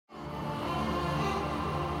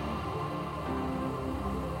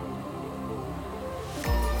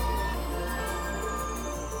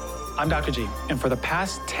I'm Dr. G, and for the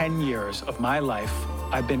past 10 years of my life,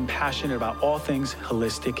 I've been passionate about all things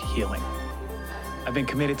holistic healing. I've been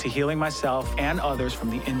committed to healing myself and others from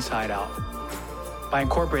the inside out by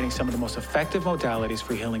incorporating some of the most effective modalities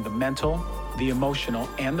for healing the mental, the emotional,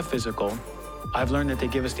 and the physical. I've learned that they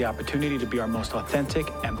give us the opportunity to be our most authentic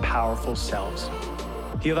and powerful selves.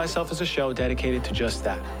 Heal Thyself is a show dedicated to just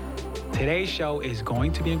that. Today's show is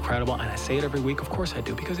going to be incredible, and I say it every week. Of course I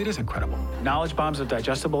do, because it is incredible. Knowledge bombs of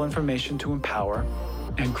digestible information to empower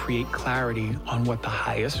and create clarity on what the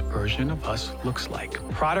highest version of us looks like.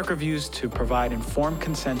 Product reviews to provide informed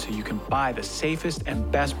consent so you can buy the safest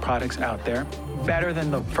and best products out there. Better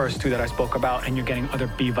than the first two that I spoke about, and you're getting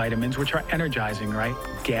other B vitamins, which are energizing, right?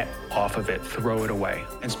 Get off of it, throw it away.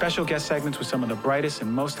 And special guest segments with some of the brightest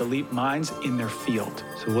and most elite minds in their field.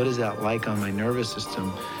 So what is that like on my nervous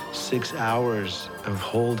system? 6 hours of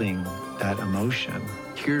holding that emotion.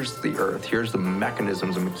 Here's the earth. Here's the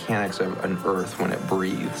mechanisms and mechanics of an earth when it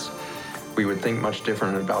breathes. We would think much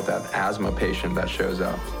different about that asthma patient that shows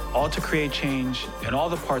up. All to create change in all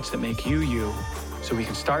the parts that make you, you, so we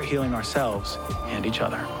can start healing ourselves and each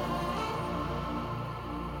other.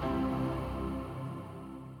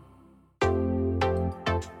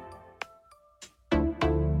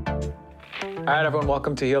 All right, everyone,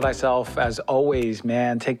 welcome to Heal Thyself. As always,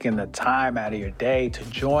 man, taking the time out of your day to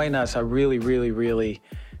join us. I really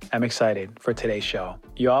am excited for today's show.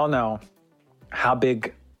 You all know how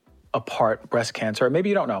big a part breast cancer, or maybe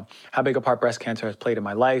you don't know how big a part breast cancer has played in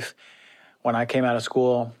my life. When I came out of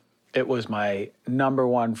school, it was my number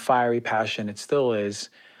one fiery passion. It still is.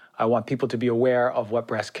 I want people to be aware of what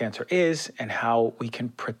breast cancer is and how we can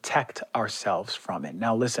protect ourselves from it.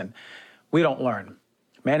 Now, listen, we don't learn,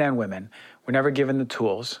 men and women. We're never given the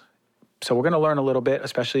tools. So we're going to learn a little bit,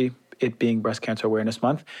 especially it being Breast Cancer Awareness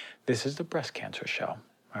Month. This is the Breast Cancer Show,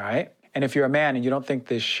 all right? And if you're a man and you don't think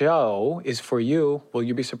this show is for you, well,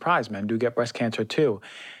 you'd be surprised. Men do get breast cancer too.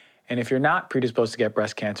 And if you're not predisposed to get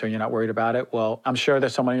breast cancer and you're not worried about it, well, I'm sure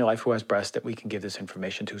there's someone in your life who has breast that we can give this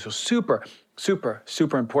information to. So super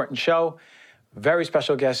important show. Very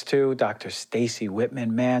special guest too, Dr. Stacy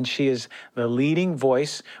Whitman. Man, she is the leading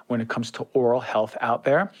voice when it comes to oral health out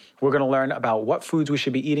there. We're going to learn about what foods we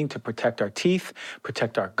should be eating to protect our teeth,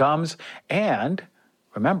 protect our gums, and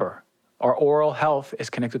remember, our oral health is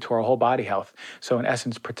connected to our whole body health. So in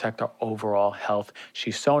essence, protect our overall health.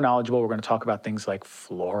 She's so knowledgeable. We're going to talk about things like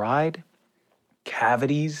fluoride,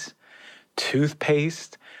 cavities,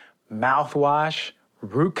 toothpaste, mouthwash,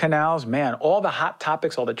 root canals, man, all the hot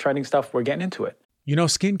topics, all the trending stuff, we're getting into it. You know,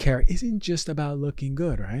 skincare isn't just about looking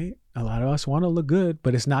good, right? A lot of us want to look good,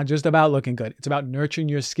 but it's not just about looking good. It's about nurturing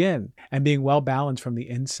your skin and being well balanced from the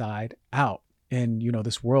inside out. And, you know,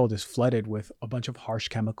 this world is flooded with a bunch of harsh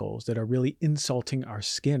chemicals that are really insulting our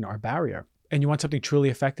skin, our barrier. And you want something truly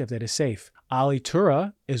effective that is safe.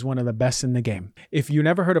 Alitura is one of the best in the game. If you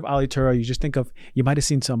never heard of Alitura, you just think of, you might have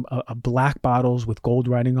seen some black bottles with gold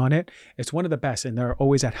writing on it. It's one of the best, and they're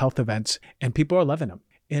always at health events, and people are loving them.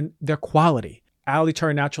 And their quality.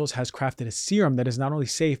 Alitura Naturals has crafted a serum that is not only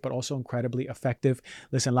safe, but also incredibly effective.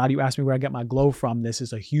 Listen, a lot of you ask me where I get my glow from. This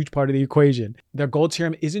is a huge part of the equation. Their gold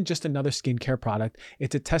serum isn't just another skincare product.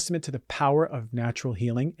 It's a testament to the power of natural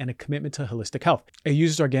healing and a commitment to holistic health. It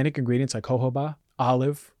uses organic ingredients like jojoba,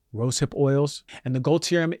 olive, rosehip oils, and the gold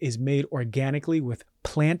serum is made organically with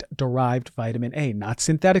plant-derived vitamin A, not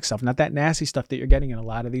synthetic stuff, not that nasty stuff that you're getting in a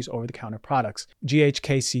lot of these over-the-counter products.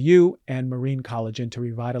 GHKCU and marine collagen to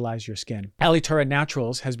revitalize your skin. Alitura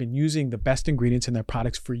Naturals has been using the best ingredients in their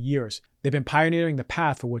products for years. They've been pioneering the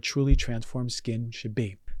path for what truly transformed skin should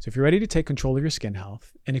be. So if you're ready to take control of your skin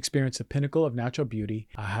health and experience the pinnacle of natural beauty,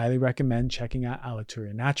 I highly recommend checking out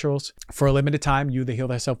Alitura Naturals. For a limited time, you, the Heal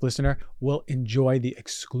Thyself listener, will enjoy the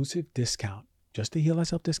exclusive discount, just the Heal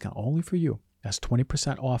Thyself discount, only for you. That's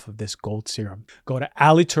 20% off of this gold serum. Go to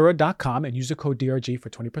alitura.com and use the code DRG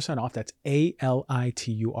for 20% off. That's ALITURA.com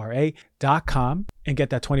and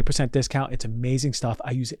get that 20% discount. It's amazing stuff.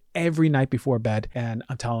 I use it every night before bed, and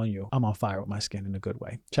I'm telling you, I'm on fire with my skin in a good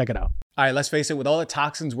way. Check it out. All right, let's face it, with all the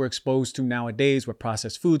toxins we're exposed to nowadays with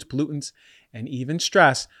processed foods, pollutants, and even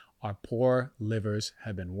stress, our poor livers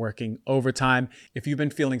have been working overtime. If you've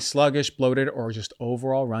been feeling sluggish, bloated, or just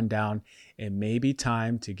overall run down, it may be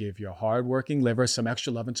time to give your hardworking liver some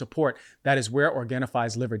extra love and support. That is where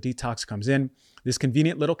Organifi's Liver Detox comes in. This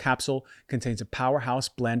convenient little capsule contains a powerhouse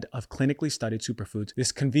blend of clinically studied superfood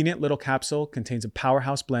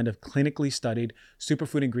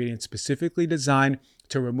ingredients specifically designed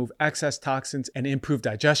to remove excess toxins and improve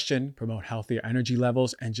digestion, promote healthier energy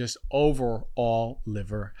levels, and just overall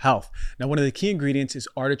liver health. Now, one of the key ingredients is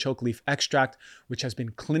artichoke leaf extract, which has been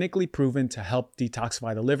clinically proven to help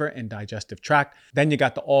detoxify the liver and digestive tract. Then you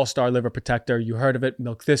got the all-star liver protector. You heard of it,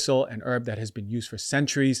 milk thistle, an herb that has been used for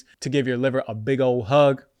centuries to give your liver a big old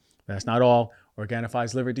hug. That's not all.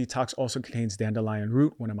 Organifi's Liver Detox also contains dandelion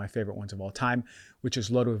root, one of my favorite ones of all time, which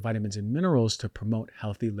is loaded with vitamins and minerals to promote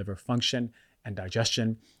healthy liver function and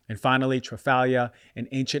digestion. And finally, Triphalia, an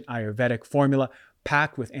ancient Ayurvedic formula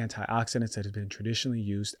packed with antioxidants that has been traditionally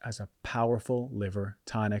used as a powerful liver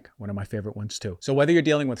tonic, one of my favorite ones too. So whether you're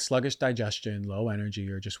dealing with sluggish digestion, low energy,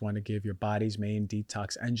 or just want to give your body's main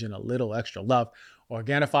detox engine a little extra love,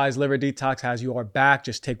 Organifi's Liver Detox has your back.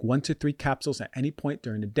 Just take 1 to 3 capsules at any point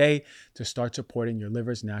during the day to start supporting your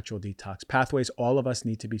liver's natural detox pathways. All of us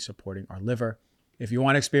need to be supporting our liver. If you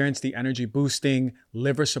want to experience the energy boosting,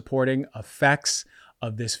 liver supporting effects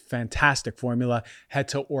of this fantastic formula, head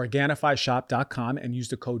to OrganifiShop.com and use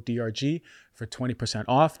the code DRG for 20%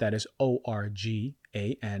 off. That is ORGANIFI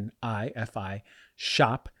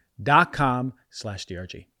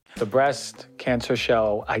shop.com/DRG. The breast cancer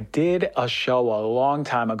show, I did a show a long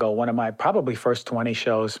time ago, one of my probably first 20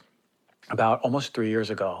 shows, about almost 3 years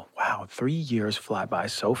ago. Wow, 3 years fly by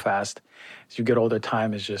so fast. As you get older,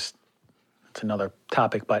 time is just, it's another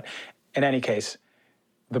topic. But in any case,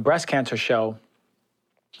 the breast cancer show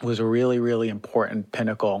was a really, really important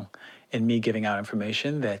pinnacle in me giving out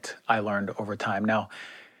information that I learned over time. Now,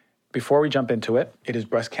 before we jump into it, it is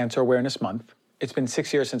Breast Cancer Awareness Month. It's been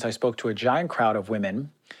 6 years since I spoke to a giant crowd of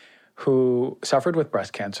women who suffered with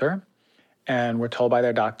breast cancer and were told by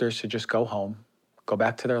their doctors to just go home, go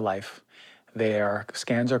back to their life. Their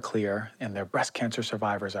scans are clear and they're breast cancer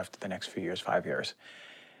survivors after the next few years, 5 years.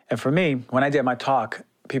 And for me, when I did my talk,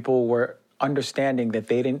 people were understanding that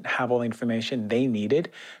they didn't have all the information they needed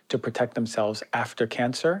to protect themselves after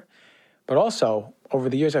cancer. But also, over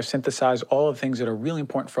the years, I've synthesized all of the things that are really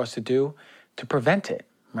important for us to do to prevent it,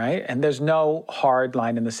 right? And there's no hard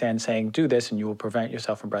line in the sand saying, do this and you will prevent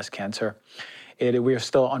yourself from breast cancer. We are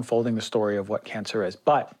still unfolding the story of what cancer is.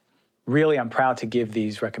 But really, I'm proud to give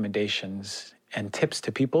these recommendations and tips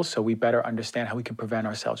to people so we better understand how we can prevent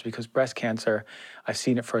ourselves, because breast cancer, I've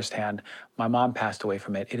seen it firsthand. My mom passed away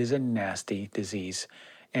from it. It is a nasty disease.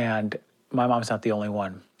 And my mom's not the only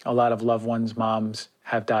one. A lot of loved ones' moms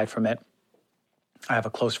have died from it. I have a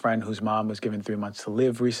close friend whose mom was given 3 months to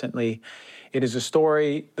live recently. It is the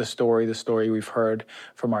story we've heard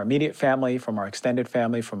from our immediate family, from our extended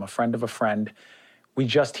family, from a friend of a friend. We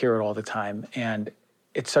just hear it all the time. And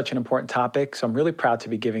it's such an important topic. So I'm really proud to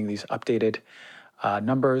be giving these updated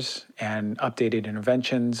numbers and updated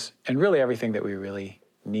interventions and really everything that we really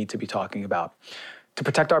need to be talking about to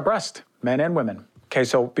protect our breast, men and women. Okay,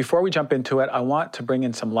 so before we jump into it, I want to bring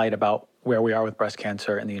in some light about where we are with breast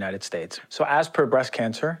cancer in the United States. So as per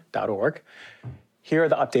breastcancer.org, here are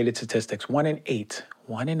the updated statistics. 1 in 8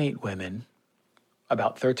 women,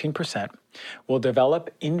 about 13%, will develop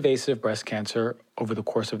invasive breast cancer over the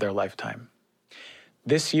course of their lifetime.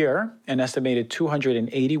 This year, an estimated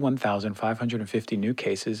 281,550 new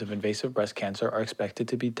cases of invasive breast cancer are expected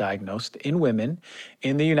to be diagnosed in women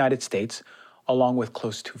in the United States, along with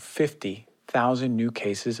close to 50,000 new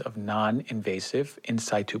cases of non-invasive in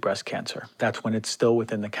situ breast cancer. That's when it's still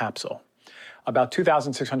within the capsule. About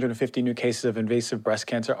 2,650 new cases of invasive breast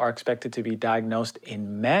cancer are expected to be diagnosed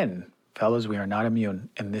in men. Fellas, we are not immune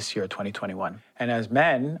in this year, 2021. And as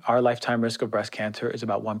men, our lifetime risk of breast cancer is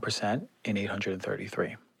about 1% in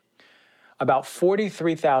 833. About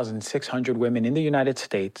 43,600 women in the United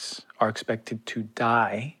States are expected to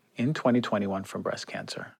die in 2021 from breast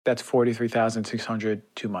cancer. That's 43,600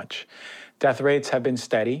 too much. Death rates have been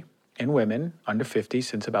steady in women under 50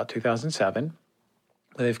 since about 2007,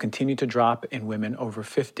 but they've continued to drop in women over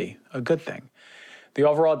 50, a good thing. The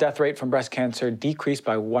overall death rate from breast cancer decreased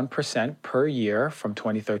by 1% per year from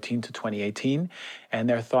 2013 to 2018, and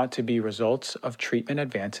they're thought to be results of treatment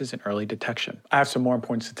advances in early detection. I have some more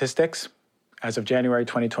important statistics. As of January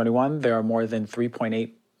 2021, there are more than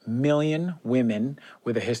 3.8 million women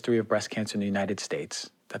with a history of breast cancer in the United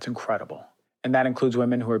States. That's incredible. And that includes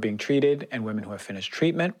women who are being treated and women who have finished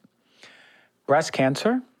treatment. Breast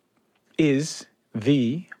cancer is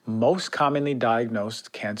the most commonly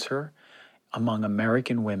diagnosed cancer among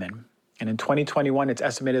American women. And in 2021, it's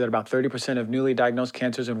estimated that about 30% of newly diagnosed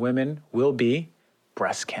cancers in women will be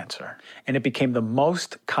breast cancer. And it became the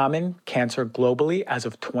most common cancer globally as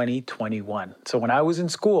of 2021. So when I was in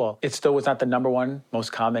school, it still was not the number one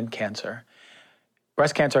most common cancer.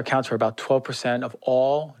 Breast cancer accounts for about 12% of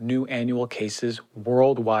all new annual cases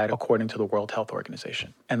worldwide, according to the World Health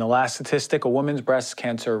Organization. And the last statistic, a woman's breast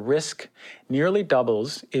cancer risk nearly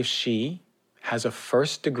doubles if she has a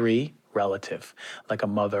first-degree relative, like a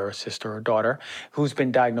mother or sister or daughter, who's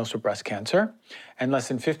been diagnosed with breast cancer. And less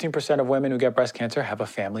than 15% of women who get breast cancer have a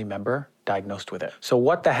family member diagnosed with it. So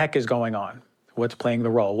what the heck is going on? What's playing the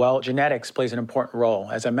role? Well, genetics plays an important role.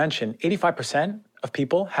 As I mentioned, 85% of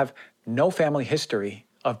people have no family history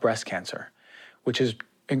of breast cancer, which is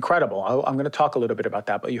incredible. I'm going to talk a little bit about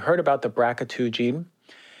that, but you heard about the BRCA2 gene,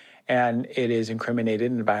 and it is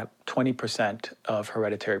incriminated in about 20% of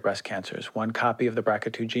hereditary breast cancers. One copy of the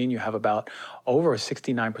BRCA2 gene, you have about over a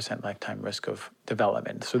 69% lifetime risk of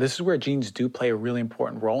development. So this is where genes do play a really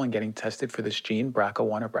important role in getting tested for this gene,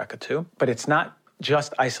 BRCA1 or BRCA2. But it's not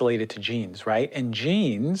just isolated to genes, right? And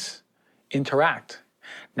genes interact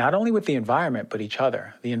not only with the environment, but each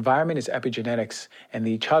other. The environment is epigenetics and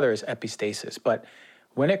each other is epistasis. But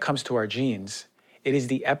when it comes to our genes, it is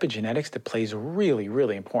the epigenetics that plays a really,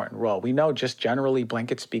 really important role. We know, just generally,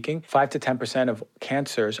 blanket speaking, 5 to 10% of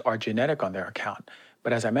cancers are genetic on their account.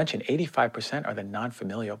 But as I mentioned, 85% are the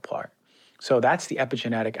non-familial part. So that's the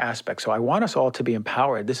epigenetic aspect. So I want us all to be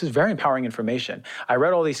empowered. This is very empowering information. I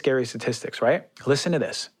read all these scary statistics, right? Listen to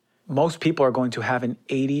this. Most people are going to have an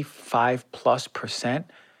 85+%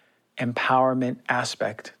 empowerment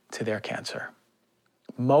aspect to their cancer.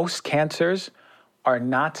 Most cancers are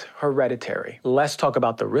not hereditary. Let's talk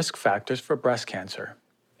about the risk factors for breast cancer.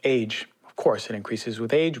 Age, of course, it increases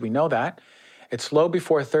with age. We know that. It's low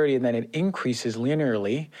before 30, and then it increases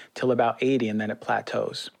linearly till about 80, and then it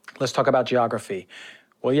plateaus. Let's talk about geography.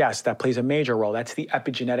 Well, yes, that plays a major role. That's the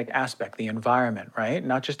epigenetic aspect, the environment, right?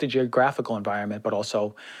 Not just the geographical environment, but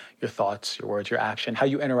also your thoughts, your words, your action, how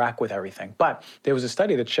you interact with everything. But there was a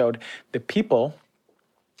study that showed that people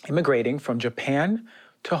immigrating from Japan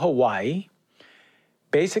to Hawaii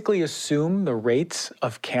basically assume the rates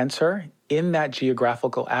of cancer in that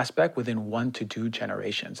geographical aspect within 1 to 2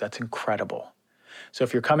 generations. That's incredible. So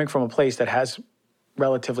if you're coming from a place that has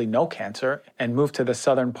relatively no cancer and move to the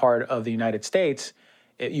southern part of the United States,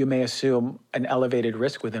 you may assume an elevated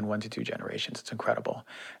risk within 1 to 2 generations. It's incredible.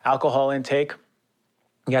 Alcohol intake,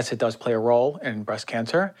 yes, it does play a role in breast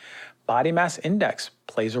cancer. Body mass index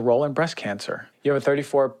plays a role in breast cancer. You have a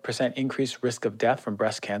 34% increased risk of death from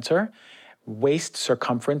breast cancer. Waist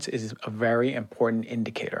circumference is a very important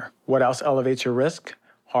indicator. What else elevates your risk?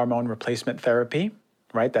 Hormone replacement therapy,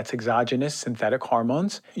 right? That's exogenous synthetic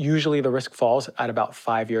hormones. Usually the risk falls at about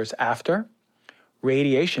 5 years after.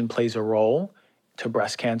 Radiation plays a role to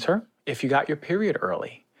breast cancer. If you got your period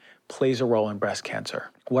early, plays a role in breast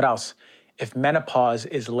cancer. What else? If menopause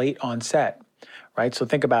is late onset, right? So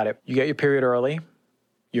think about it. You get your period early,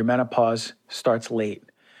 your menopause starts late.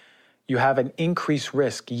 You have an increased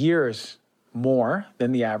risk, years more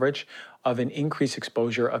than the average, of an increased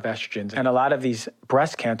exposure of estrogens. And a lot of these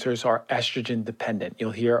breast cancers are estrogen dependent.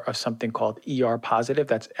 You'll hear of something called ER positive,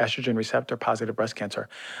 that's estrogen receptor positive breast cancer.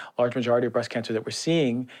 Large majority of breast cancer that we're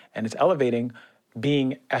seeing, and it's elevating,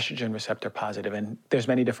 being estrogen receptor positive. And there's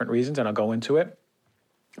many different reasons, and I'll go into it.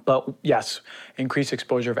 But yes, increased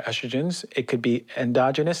exposure of estrogens, it could be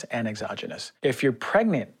endogenous and exogenous. If you're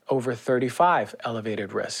pregnant over 35,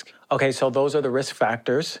 elevated risk. Okay, so those are the risk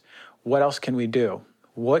factors. What else can we do?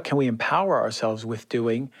 What can we empower ourselves with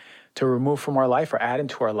doing to remove from our life or add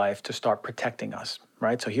into our life to start protecting us,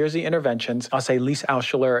 right? So here's the interventions. I'll say Lise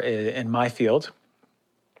Alschuler in my field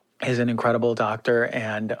is an incredible doctor,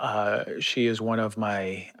 and she is one of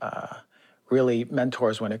my really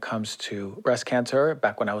mentors when it comes to breast cancer.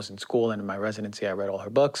 Back when I was in school and in my residency, I read all her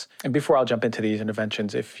books. And before I'll jump into these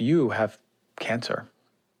interventions, if you have cancer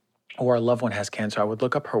or a loved one has cancer, I would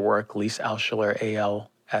look up her work, Lise Alschuler, Alschuler,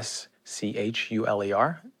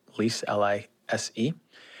 Lise, Lise.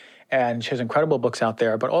 And she has incredible books out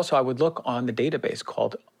there, but also I would look on the database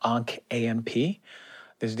called OncAMP.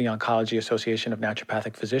 This is the Oncology Association of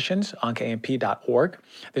Naturopathic Physicians, oncamp.org.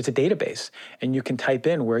 There's a database, and you can type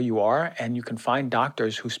in where you are, and you can find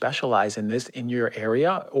doctors who specialize in this in your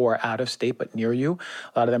area or out of state, but near you.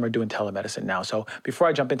 A lot of them are doing telemedicine now. So before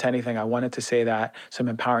I jump into anything, I wanted to say that some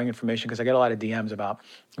empowering information, because I get a lot of DMs about,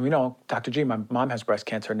 Dr. G, my mom has breast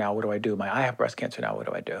cancer now, what do I do? I have breast cancer now, what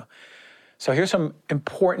do I do? So here's some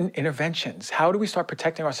important interventions. How do we start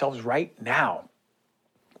protecting ourselves right now?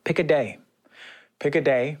 Pick a day. Pick a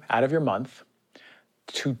day out of your month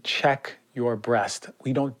to check your breast.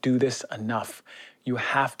 We don't do this enough. You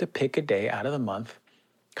have to pick a day out of the month,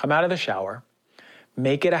 come out of the shower,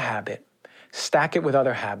 Make it a habit. Stack it with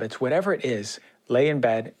other habits, whatever it is. Lay in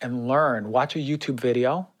bed and learn. Watch a YouTube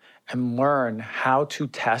video and learn how to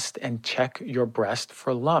test and check your breast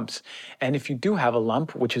for lumps. And if you do have a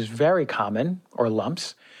lump, which is very common, or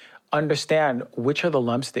lumps, understand which are the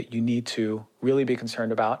lumps that you need to really be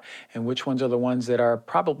concerned about and which ones are the ones that are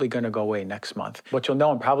probably going to go away next month. What you'll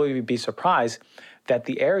know and probably be surprised that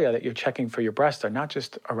the area that you're checking for your breast are not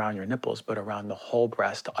just around your nipples, but around the whole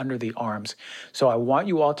breast, under the arms. So I want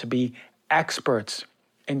you all to be experts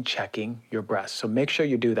in checking your breast. So make sure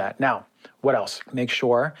you do that. Now, what else? Make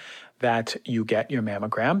sure that you get your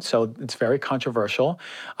mammogram. So it's very controversial.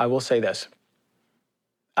 I will say this.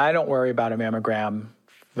 I don't worry about a mammogram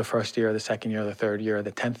the first year, the second year, the third year,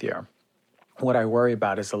 the 10th year. What I worry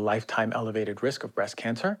about is the lifetime elevated risk of breast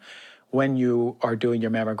cancer. When you are doing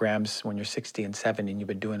your mammograms when you're 60 and 70 and you've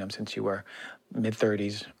been doing them since you were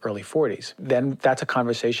mid-30s, early 40s, then that's a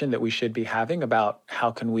conversation that we should be having about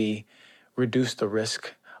how can we reduce the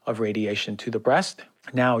risk of radiation to the breast.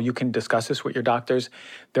 Now, you can discuss this with your doctors.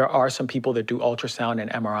 There are some people that do ultrasound and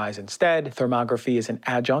MRIs instead. Thermography is an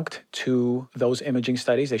adjunct to those imaging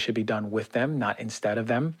studies. They should be done with them, not instead of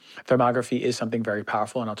them. Thermography is something very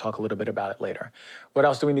powerful, and I'll talk a little bit about it later. What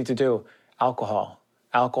else do we need to do? Alcohol.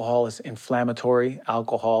 Alcohol is inflammatory.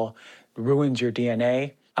 Alcohol ruins your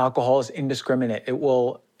DNA. Alcohol is indiscriminate. It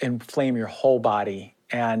will inflame your whole body.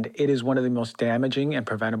 And it is one of the most damaging and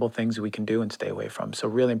preventable things we can do and stay away from. So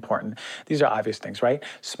really important. These are obvious things, right?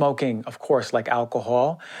 Smoking, of course, like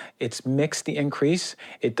alcohol, it's mixed the increase.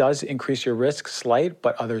 It does increase your risk slight,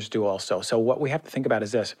 but others do also. So what we have to think about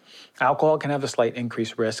is this. Alcohol can have a slight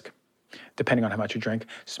increased risk depending on how much you drink.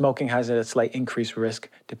 Smoking has a slight increased risk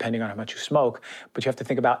depending on how much you smoke. But you have to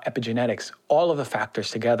think about epigenetics, all of the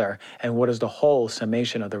factors together, and what does the whole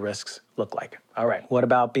summation of the risks look like? All right, what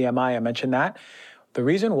about BMI? I mentioned that. The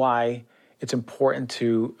reason why it's important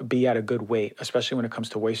to be at a good weight, especially when it comes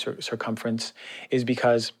to waist circumference, is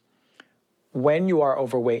because when you are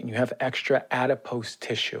overweight and you have extra adipose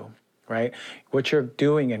tissue, right, what you're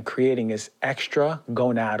doing and creating is extra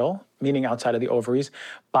gonadal, meaning outside of the ovaries,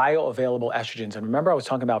 bioavailable estrogens. And remember, I was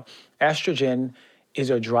talking about estrogen is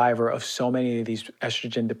a driver of so many of these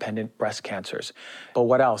estrogen-dependent breast cancers. But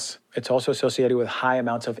what else? It's also associated with high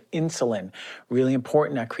amounts of insulin, really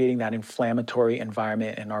important at creating that inflammatory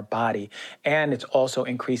environment in our body. And it's also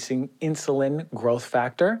increasing insulin growth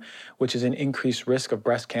factor, which is an increased risk of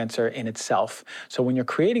breast cancer in itself. So when you're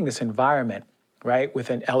creating this environment, right, with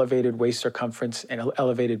an elevated waist circumference and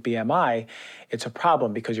elevated BMI, it's a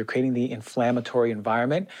problem because you're creating the inflammatory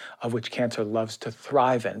environment of which cancer loves to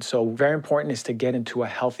thrive in. So very important is to get into a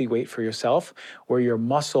healthy weight for yourself where your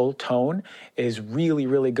muscle tone is really,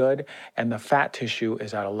 really good and the fat tissue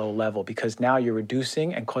is at a low level because now you're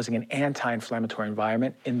reducing and causing an anti-inflammatory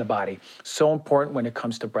environment in the body. So important when it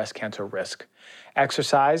comes to breast cancer risk.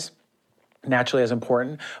 Exercise, naturally as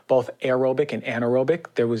important, both aerobic and anaerobic.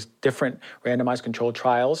 There was different randomized controlled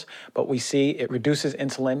trials, but we see it reduces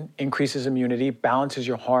insulin, increases immunity, balances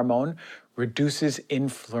your hormone, reduces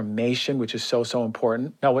inflammation, which is so, so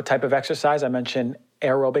important. Now, what type of exercise? I mentioned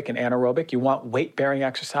aerobic and anaerobic. You want weight-bearing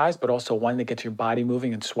exercise, but also one that gets your body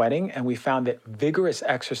moving and sweating. And we found that vigorous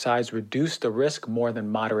exercise reduced the risk more than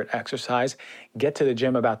moderate exercise. Get to the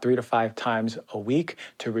gym about 3 to 5 times a week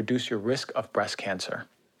to reduce your risk of breast cancer.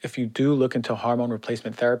 If you do look into hormone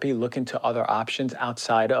replacement therapy, look into other options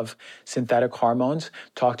outside of synthetic hormones.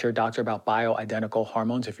 Talk to your doctor about bioidentical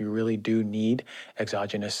hormones if you really do need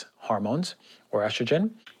exogenous hormones or estrogen.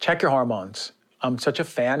 Check your hormones. I'm such a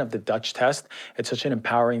fan of the Dutch test. It's such an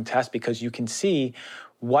empowering test because you can see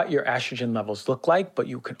what your estrogen levels look like, but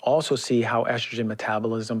you can also see how estrogen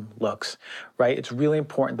metabolism looks, right? It's really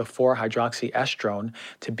important, the 4-hydroxyestrone,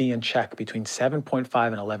 to be in check between 7.5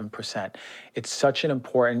 and 11%. It's such an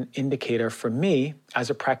important indicator for me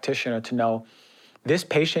as a practitioner to know this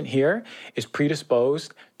patient here is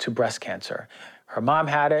predisposed to breast cancer. Her mom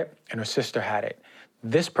had it and her sister had it.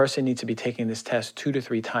 This person needs to be taking this test 2 to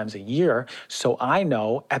 3 times a year, so I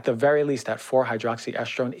know at the very least that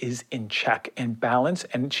 4-hydroxyestrone is in check and balance,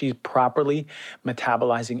 and she's properly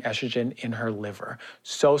metabolizing estrogen in her liver.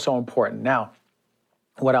 So, so important. Now,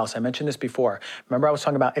 what else? I mentioned this before. Remember I was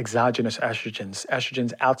talking about exogenous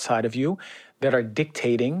estrogens outside of you that are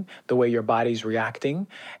dictating the way your body's reacting,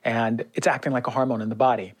 and it's acting like a hormone in the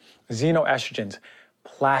body. Xenoestrogens,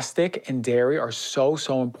 plastic and dairy are so,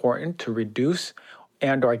 so important to reduce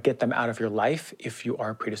and or get them out of your life if you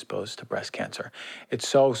are predisposed to breast cancer. It's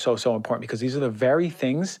so, so, so important because these are the very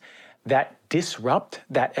things that disrupt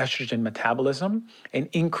that estrogen metabolism and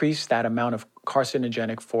increase that amount of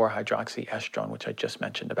carcinogenic 4-hydroxyestrone, which I just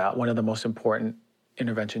mentioned about. One of the most important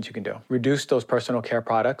interventions you can do. Reduce those personal care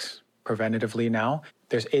products preventatively now.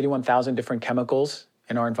 There's 81,000 different chemicals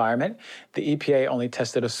in our environment. The EPA only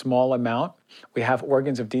tested a small amount. We have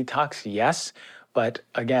organs of detox, yes, but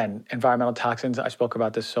again, environmental toxins, I spoke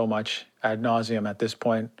about this so much ad nauseum at this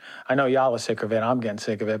point. I know y'all are sick of it, I'm getting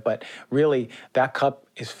sick of it, but really that cup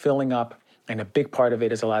is filling up, and a big part of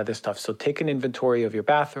it is a lot of this stuff. So take an inventory of your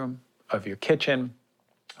bathroom, of your kitchen,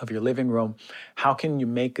 of your living room. How can you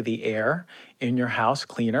make the air in your house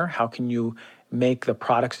cleaner? How can you make the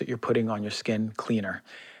products that you're putting on your skin cleaner?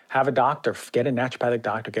 Have a doctor, get a naturopathic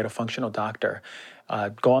doctor, get a functional doctor.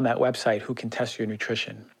 Go on that website who can test your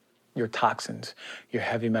nutrition, your toxins, your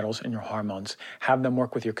heavy metals, and your hormones. Have them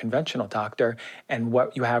work with your conventional doctor. And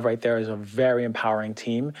what you have right there is a very empowering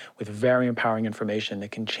team with very empowering information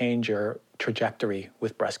that can change your trajectory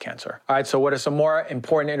with breast cancer. All right, so what are some more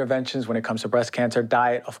important interventions when it comes to breast cancer?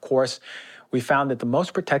 Diet, of course. We found that the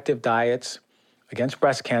most protective diets against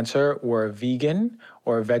breast cancer were vegan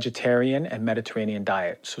or vegetarian and Mediterranean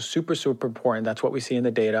diet. So super, super important. That's what we see in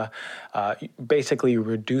the data. Basically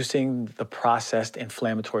reducing the processed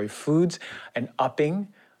inflammatory foods and upping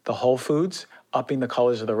the whole foods, upping the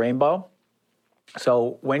colors of the rainbow.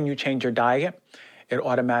 So when you change your diet, it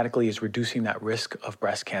automatically is reducing that risk of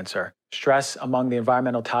breast cancer. Stress among the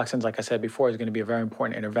environmental toxins, like I said before, is going to be a very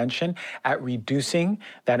important intervention at reducing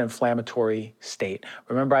that inflammatory state.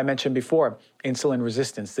 Remember, I mentioned before, insulin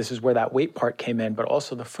resistance. This is where that weight part came in, but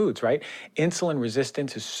also the foods, right? Insulin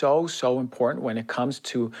resistance is so, so important when it comes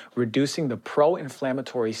to reducing the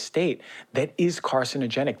pro-inflammatory state that is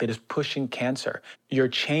carcinogenic, that is pushing cancer. You're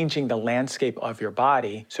changing the landscape of your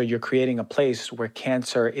body, so you're creating a place where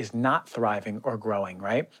cancer is not thriving or growing,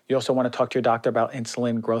 right? You also want to talk to your doctor about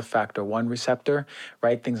insulin growth factor 1 receptor,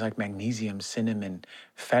 right? Things like magnesium, cinnamon,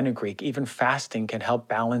 fenugreek, even fasting can help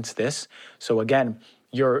balance this. So again,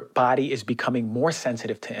 your body is becoming more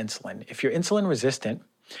sensitive to insulin. If you're insulin resistant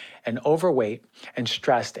and overweight and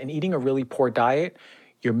stressed and eating a really poor diet,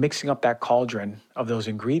 you're mixing up that cauldron of those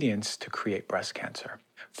ingredients to create breast cancer.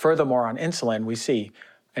 Furthermore, on insulin, we see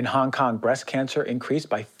in Hong Kong, breast cancer increased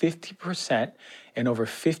by 50% in over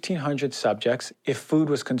 1,500 subjects if food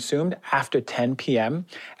was consumed after 10 p.m.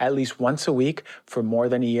 at least once a week for more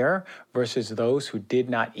than a year versus those who did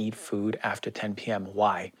not eat food after 10 p.m.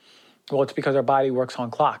 Why? Well, it's because our body works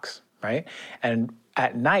on clocks, right? And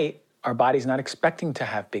at night, our body's not expecting to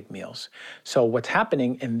have big meals. So what's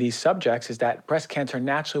happening in these subjects is that breast cancer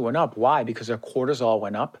naturally went up. Why? Because their cortisol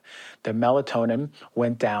went up, their melatonin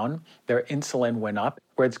went down, their insulin went up,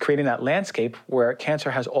 where it's creating that landscape where cancer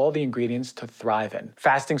has all the ingredients to thrive in.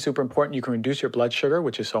 Fasting, super important. You can reduce your blood sugar,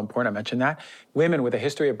 which is so important. I mentioned that. Women with a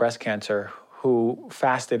history of breast cancer who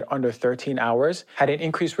fasted under 13 hours had an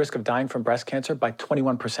increased risk of dying from breast cancer by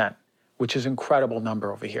 21%, which is an incredible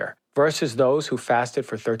number over here. Versus those who fasted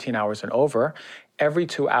for 13 hours and over, every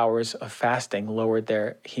 2 hours of fasting lowered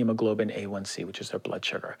their hemoglobin A1C, which is their blood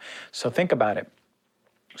sugar. So think about it.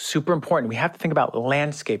 Super important. We have to think about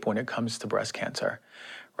landscape when it comes to breast cancer,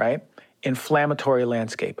 right? Inflammatory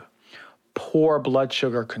landscape, poor blood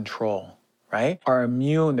sugar control, right?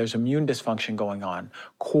 There's immune dysfunction going on.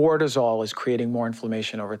 Cortisol is creating more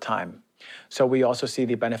inflammation over time. So we also see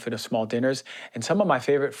the benefit of small dinners. And some of my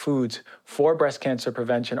favorite foods for breast cancer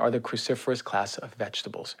prevention are the cruciferous class of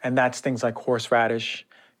vegetables. And that's things like horseradish,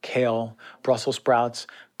 kale, Brussels sprouts,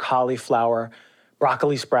 cauliflower,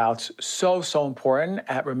 broccoli sprouts. So, so important.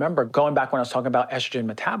 Remember, going back when I was talking about estrogen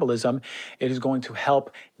metabolism, it is going to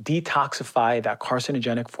help detoxify that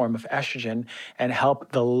carcinogenic form of estrogen and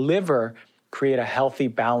help the liver create a healthy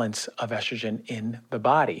balance of estrogen in the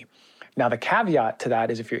body. Now, the caveat to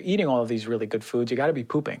that is if you're eating all of these really good foods, you got to be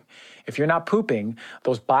pooping. If you're not pooping,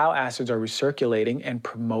 those bile acids are recirculating and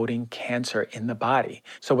promoting cancer in the body.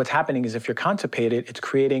 So what's happening is if you're constipated, it's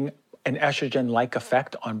creating an estrogen-like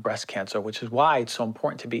effect on breast cancer, which is why it's so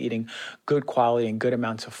important to be eating good quality and good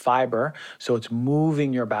amounts of fiber. So it's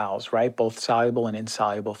moving your bowels, right? Both soluble and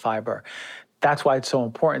insoluble fiber. That's why it's so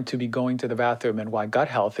important to be going to the bathroom, and why gut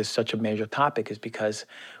health is such a major topic is because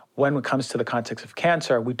when it comes to the context of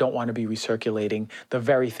cancer, we don't want to be recirculating the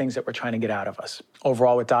very things that we're trying to get out of us.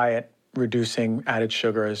 Overall with diet, reducing added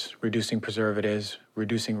sugars, reducing preservatives,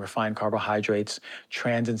 reducing refined carbohydrates,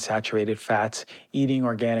 trans and saturated fats, eating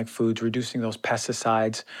organic foods, reducing those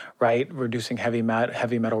pesticides, right? Reducing heavy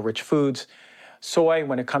metal rich foods. Soy,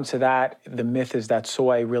 when it comes to that, the myth is that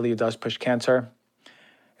soy really does push cancer.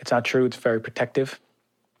 It's not true. It's very protective.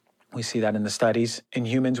 We see that in the studies. In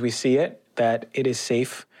humans, we see it, that it is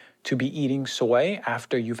safe to be eating soy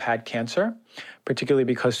after you've had cancer, particularly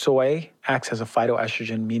because soy acts as a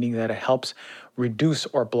phytoestrogen, meaning that it helps reduce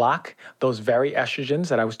or block those very estrogens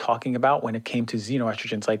that I was talking about when it came to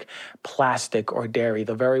xenoestrogens like plastic or dairy,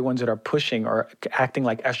 the very ones that are pushing or acting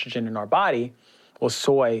like estrogen in our body. Well,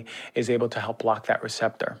 soy is able to help block that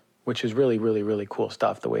receptor, which is really, really, really cool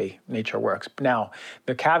stuff, the way nature works. Now,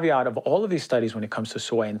 the caveat of all of these studies when it comes to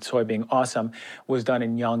soy and soy being awesome was done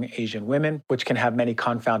in young Asian women, which can have many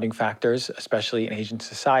confounding factors, especially in Asian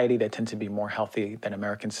society that tend to be more healthy than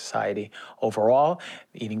American society overall,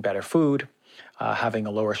 eating better food, having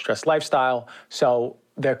a lower stress lifestyle. So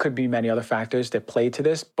there could be many other factors that play to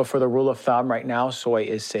this, but for the rule of thumb right now, soy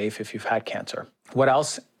is safe if you've had cancer. What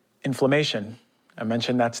else? Inflammation. I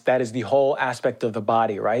mentioned that is the whole aspect of the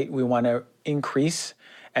body, right? We want to increase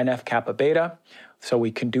NF-kappa beta, so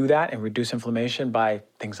we can do that and reduce inflammation by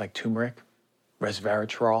things like turmeric,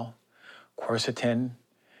 resveratrol, quercetin,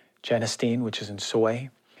 genistein, which is in soy,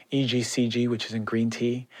 EGCG, which is in green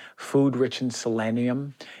tea, food rich in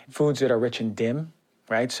selenium, foods that are rich in DIM,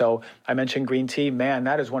 right? So I mentioned green tea. Man,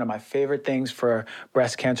 that is one of my favorite things for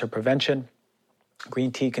breast cancer prevention.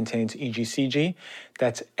 Green tea contains EGCG,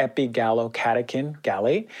 that's epigallocatechin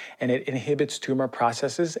gallate, and it inhibits tumor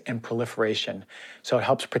processes and proliferation. So it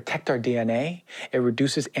helps protect our DNA. It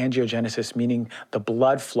reduces angiogenesis, meaning the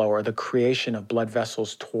blood flow or the creation of blood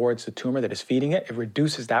vessels towards the tumor that is feeding it. It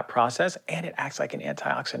reduces that process, and it acts like an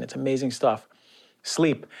antioxidant. It's amazing stuff.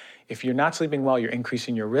 Sleep. If you're not sleeping well, you're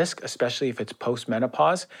increasing your risk, especially if it's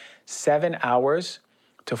post-menopause. 7 hours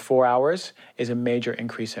to 4 hours is a major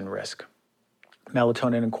increase in risk.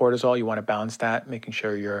 Melatonin and cortisol, you want to balance that, making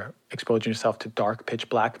sure you're exposing yourself to dark, pitch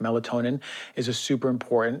black. Melatonin is a super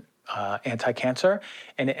important anti-cancer,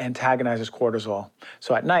 and it antagonizes cortisol.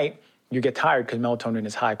 So at night, you get tired because melatonin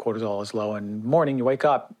is high, cortisol is low. And in the morning, you wake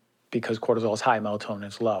up because cortisol is high, melatonin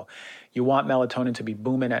is low. You want melatonin to be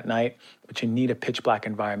booming at night, but you need a pitch black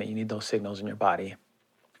environment. You need those signals in your body.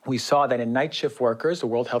 We saw that in night shift workers, the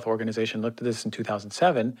World Health Organization looked at this in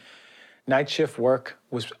 2007, night shift work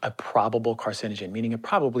was a probable carcinogen, meaning it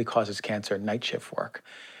probably causes cancer in night shift work.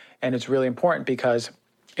 And it's really important because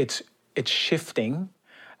it's shifting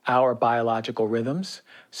our biological rhythms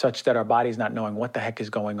such that our body's not knowing what the heck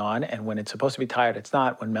is going on. And when it's supposed to be tired, it's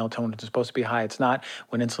not. When melatonin is supposed to be high, it's not.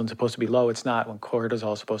 When insulin's supposed to be low, it's not. When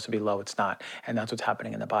cortisol is supposed to be low, it's not. And that's what's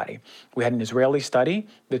happening in the body. We had an Israeli study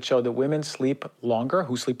that showed that women who sleep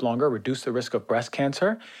longer, reduce the risk of breast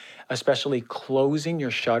cancer. Especially closing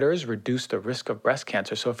your shutters reduce the risk of breast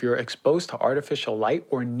cancer. So if you're exposed to artificial light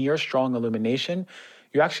or near strong illumination,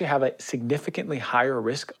 you actually have a significantly higher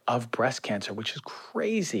risk of breast cancer, which is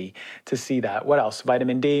crazy to see that. What else?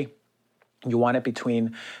 Vitamin D. You want it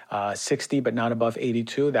between 60 but not above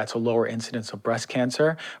 82. That's a lower incidence of breast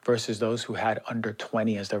cancer versus those who had under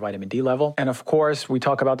 20 as their vitamin D level. And of course, we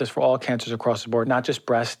talk about this for all cancers across the board, not just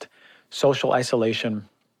breast, social isolation,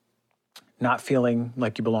 not feeling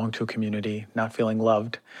like you belong to a community, not feeling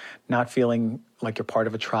loved, not feeling like you're part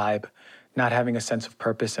of a tribe, not having a sense of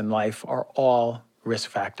purpose in life are all risk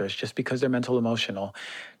factors. Just because they're mental, emotional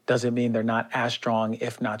doesn't mean they're not as strong,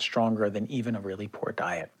 if not stronger, than even a really poor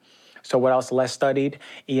diet. So what else? Less studied?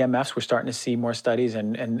 EMFs, we're starting to see more studies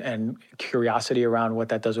and curiosity around what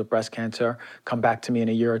that does with breast cancer. Come back to me in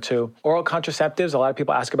a year or two. Oral contraceptives, a lot of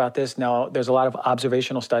people ask about this. Now, there's a lot of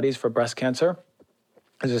observational studies for breast cancer.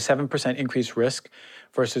 There's a 7% increased risk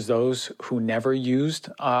versus those who never used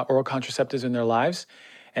oral contraceptives in their lives.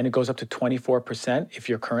 And it goes up to 24% if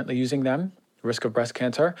you're currently using them, risk of breast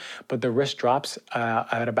cancer. But the risk drops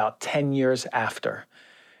at about 10 years after.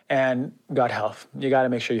 And gut health. You got to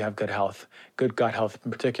make sure you have good health. Good gut health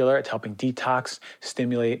in particular. It's helping detox,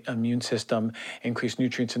 stimulate immune system, increase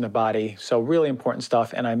nutrients in the body. So really important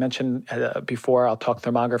stuff. And I mentioned before, I'll talk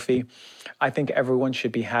thermography. I think everyone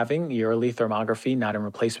should be having yearly thermography, not in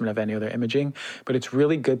replacement of any other imaging. But it's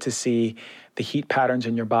really good to see the heat patterns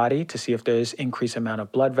in your body, to see if there's increased amount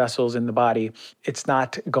of blood vessels in the body. It's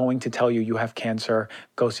not going to tell you have cancer,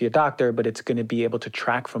 go see a doctor, but it's going to be able to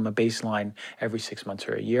track from a baseline every 6 months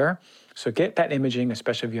or a year. So get that imaging,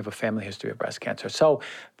 especially if you have a family history of breast cancer. So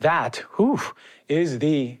that is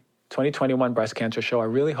the 2021 Breast Cancer Show. I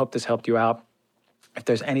really hope this helped you out. If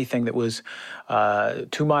there's anything that was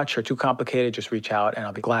too much or too complicated, just reach out and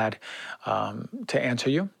I'll be glad to answer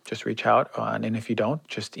you. Just reach out. And if you don't,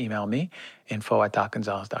 just email me,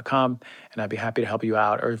 info@docgonzalez.com, and I'd be happy to help you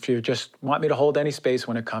out. Or if you just want me to hold any space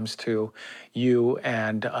when it comes to you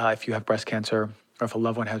and if you have breast cancer, or if a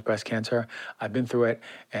loved one has breast cancer, I've been through it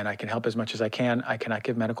and I can help as much as I can. I cannot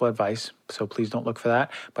give medical advice, so please don't look for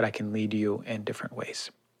that, but I can lead you in different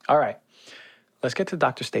ways. All right, let's get to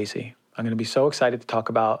Dr. Stacy. I'm going to be so excited to talk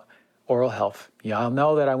about oral health. Y'all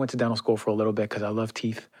know that I went to dental school for a little bit because I love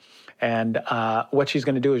teeth. And what she's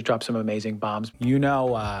going to do is drop some amazing bombs. You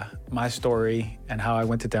know my story and how I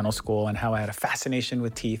went to dental school and how I had a fascination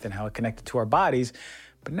with teeth and how it connected to our bodies.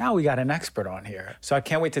 But now we got an expert on here. So I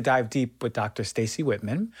can't wait to dive deep with Dr. Stacy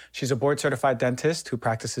Whitman. She's a board-certified dentist who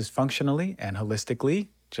practices functionally and holistically,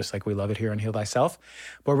 just like we love it here on Heal Thyself.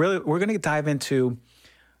 But really, we're going to dive into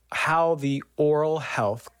how the oral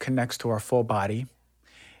health connects to our full body.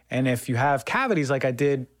 And if you have cavities like I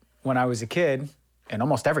did when I was a kid, and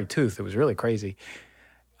almost every tooth, it was really crazy,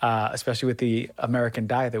 especially with the American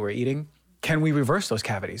diet that we're eating, can we reverse those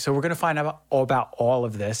cavities? So we're going to find out about all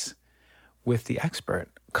of this with the expert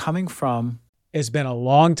coming from. It's been a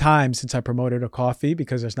long time since I promoted a coffee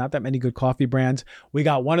because there's not that many good coffee brands. We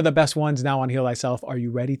got one of the best ones now on Heal Thyself. Are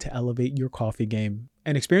you ready to elevate your coffee game?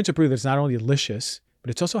 And experience will prove that it's not only delicious, but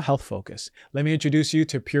it's also health focused. Let me introduce you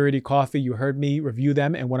to Purity Coffee. You heard me review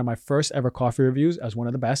them in one of my first ever coffee reviews as one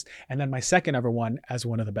of the best, and then my second ever one as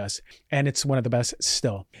one of the best. And it's one of the best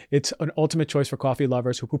still. It's an ultimate choice for coffee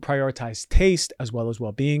lovers who prioritize taste as well as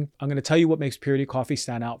well-being. I'm gonna tell you what makes Purity Coffee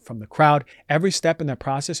stand out from the crowd. Every step in their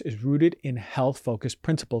process is rooted in health-focused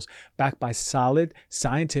principles backed by solid,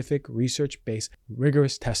 scientific, research-based,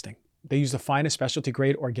 rigorous testing. They use the finest specialty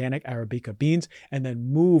grade organic Arabica beans and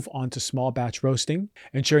then move on to small batch roasting,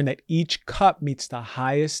 ensuring that each cup meets the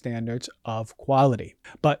highest standards of quality.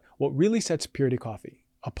 But what really sets Purity Coffee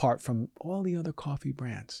apart from all the other coffee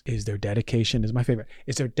brands is their dedication, is my favorite.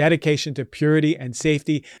 It's their dedication to purity and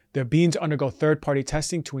safety. Their beans undergo third-party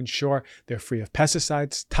testing to ensure they're free of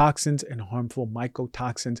pesticides, toxins, and harmful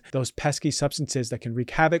mycotoxins, those pesky substances that can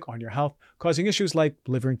wreak havoc on your health, causing issues like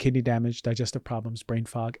liver and kidney damage, digestive problems, brain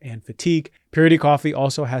fog, and fatigue. Purity Coffee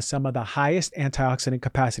also has some of the highest antioxidant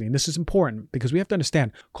capacity. And this is important because we have to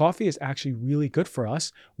understand coffee is actually really good for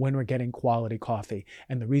us when we're getting quality coffee.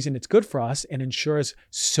 And the reason it's good for us and ensures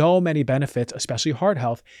so many benefits, especially heart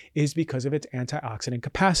health, is because of its antioxidant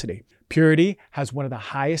capacity. Purity has one of the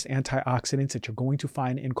highest antioxidants that you're going to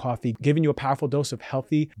find in coffee, giving you a powerful dose of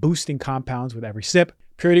healthy, boosting compounds with every sip.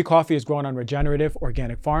 Purity Coffee is grown on regenerative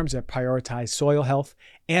organic farms that prioritize soil health,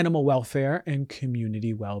 animal welfare, and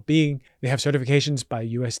community well-being. They have certifications by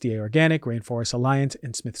USDA Organic, Rainforest Alliance,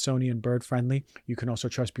 and Smithsonian Bird Friendly. You can also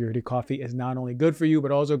trust Purity Coffee is not only good for you,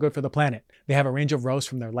 but also good for the planet. They have a range of roasts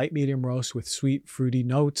from their light medium roast with sweet, fruity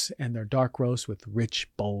notes and their dark roast with rich,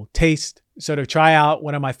 bold taste. So to try out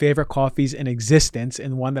one of my favorite coffees in existence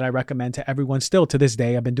and one that I recommend to everyone still to this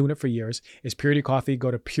day, I've been doing it for years, is Purity Coffee.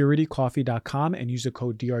 Go to puritycoffee.com and use the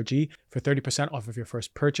code DRG for 30% off of your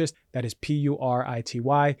first purchase. That is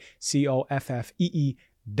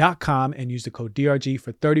puritycoffee.com and use the code DRG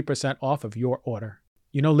for 30% off of your order.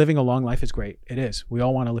 You know, living a long life is great. It is. We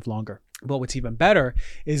all want to live longer. But what's even better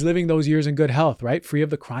is living those years in good health, right? Free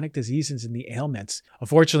of the chronic diseases and the ailments.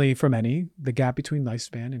 Unfortunately, for many, the gap between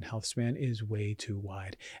lifespan and health span is way too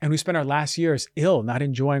wide. And we spend our last years ill, not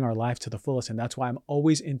enjoying our life to the fullest. And that's why I'm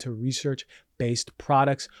always into research-based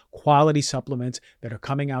products, quality supplements that are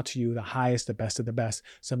coming out to you, the highest, the best of the best,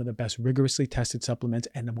 some of the best rigorously tested supplements.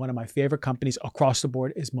 And one of my favorite companies across the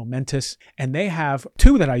board is Momentous. And they have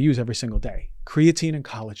two that I use every single day: creatine and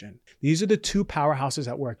collagen. These are the two powerhouses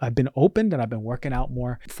at work. I've been opened and I've been working out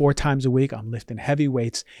more 4 times a week. I'm lifting heavy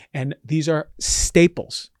weights, and these are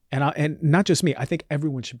staples. And not just me, I think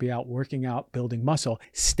everyone should be out working out, building muscle,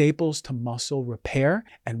 staples to muscle repair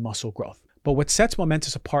and muscle growth. But what sets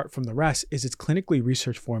Momentous apart from the rest is its clinically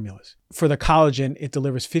researched formulas. For the collagen, it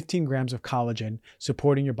delivers 15 grams of collagen,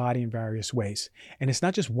 supporting your body in various ways. And it's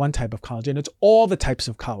not just one type of collagen, it's all the types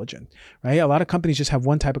of collagen, right? A lot of companies just have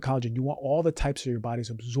one type of collagen. You want all the types of your body's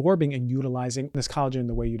absorbing and utilizing this collagen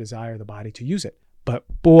the way you desire the body to use it. But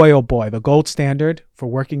boy, oh boy, the gold standard for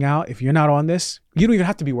working out, if you're not on this, you don't even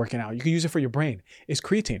have to be working out. You can use it for your brain. It's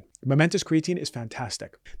creatine. Momentous creatine is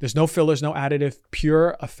fantastic. There's no fillers, no additive,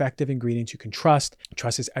 pure, effective ingredients you can trust.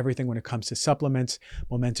 Trust is everything when it comes to supplements.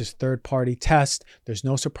 Momentous third-party test. There's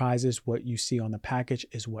no surprises. What you see on the package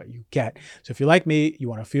is what you get. So if you're like me, you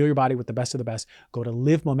want to fuel your body with the best of the best, go to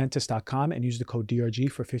livemomentous.com and use the code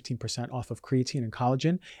DRG for 15% off of creatine and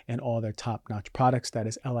collagen and all their top-notch products. That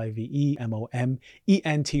is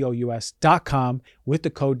livemomentous.com with the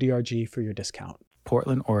code DRG for your discount.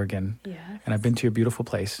 Portland, Oregon. Yes. And I've been to your beautiful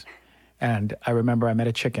place. And I remember I met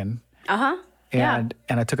a chicken. Uh-huh. And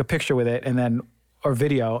I took a picture with it or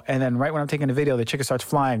video. And then right when I'm taking the video, the chicken starts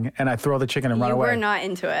flying and I throw the chicken and run away. You were not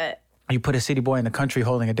into it. You put a city boy in the country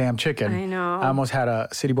holding a damn chicken. I know. I almost had a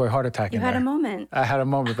city boy heart attack You in there. had a moment. I had a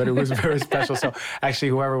moment, but it was very special. So actually,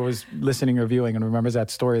 whoever was listening or viewing and remembers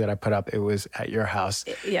that story that I put up, it was at your house.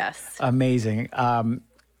 Yes. Amazing.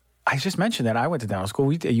 I just mentioned that I went to dental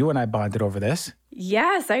school. You and I bonded over this.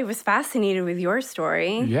 Yes, I was fascinated with your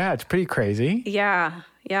story. Yeah, it's pretty crazy. Yeah,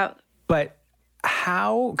 yep. But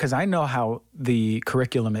how, because I know how the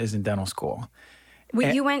curriculum is in dental school.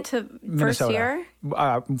 You went to first Minnesota. year?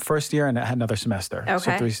 First year and I had another semester.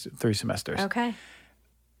 Okay. So three semesters. Okay.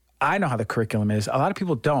 I know how the curriculum is. A lot of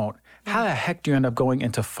people don't. How the heck do you end up going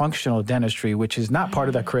into functional dentistry, which is not part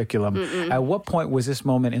of that curriculum? At what point was this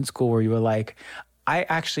moment in school where you were like, I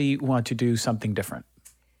actually want to do something different?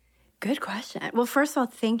 Good question. Well, first of all,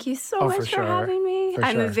 thank you so much for having me. For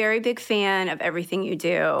I'm sure. a very big fan of everything you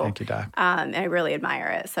do. Thank you, Doc. And I really admire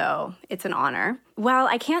it. So it's an honor. Well,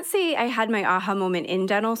 I can't say I had my aha moment in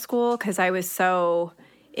dental school because I was so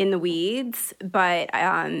in the weeds, but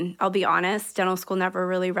I'll be honest, dental school never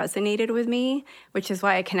really resonated with me, which is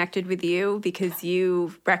why I connected with you, because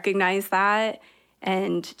you recognize that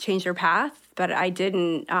and change your path. But I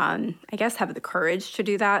didn't, I guess, have the courage to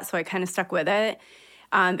do that, so I kind of stuck with it,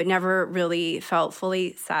 but never really felt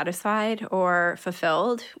fully satisfied or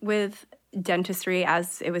fulfilled with dentistry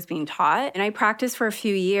as it was being taught. And I practiced for a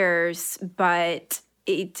few years, but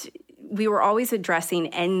we were always addressing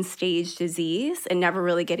end-stage disease and never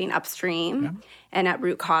really getting upstream and at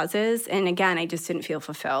root causes. And again, I just didn't feel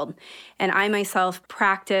fulfilled. And I myself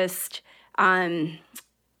practiced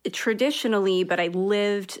traditionally, but I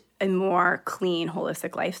lived a more clean,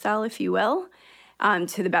 holistic lifestyle, if you will,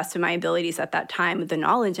 to the best of my abilities at that time with the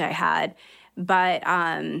knowledge I had. But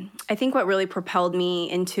I think what really propelled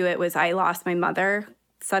me into it was I lost my mother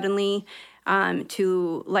suddenly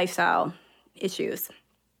to lifestyle issues.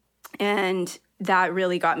 And that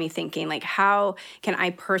really got me thinking, like, how can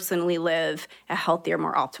I personally live a healthier,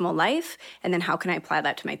 more optimal life? And then how can I apply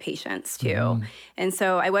that to my patients too? And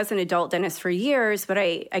so I was an adult dentist for years, but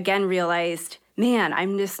I again realized, man,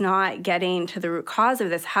 I'm just not getting to the root cause of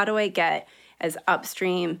this. How do I get as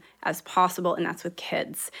upstream as possible? And that's with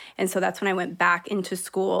kids. And so that's when I went back into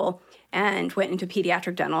school and went into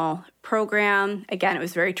pediatric dental program. Again, it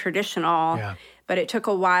was very traditional. Yeah. But it took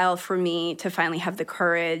a while for me to finally have the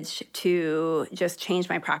courage to just change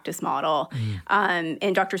my practice model.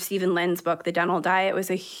 In Dr. Stephen Lin's book, The Dental Diet, was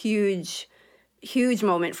a huge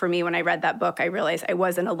moment for me. When I read that book, I realized I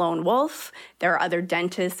wasn't a lone wolf. There are other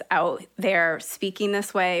dentists out there speaking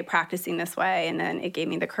this way, practicing this way. And then it gave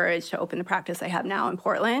me the courage to open the practice I have now in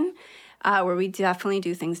Portland, where we definitely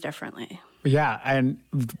do things differently. Yeah, and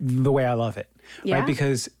the way I love it, right?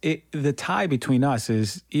 Because the tie between us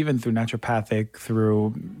is even through naturopathic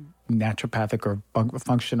or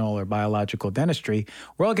functional or biological dentistry,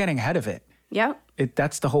 we're all getting ahead of it. Yep.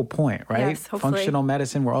 That's the whole point, right? Yes, hopefully. Functional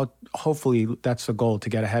medicine, hopefully that's the goal, to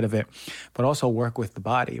get ahead of it, but also work with the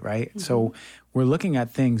body, right? So we're looking at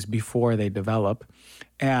things before they develop.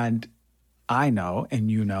 And I know, and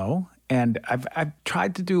you know, and I've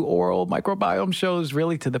tried to do oral microbiome shows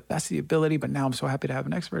really to the best of the ability, but now I'm so happy to have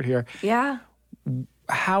an expert here. Yeah.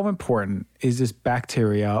 How important is this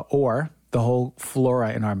bacteria or the whole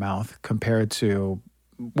flora in our mouth compared to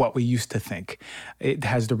what we used to think?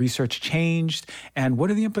 Has the research changed? And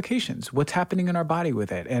what are the implications? What's happening in our body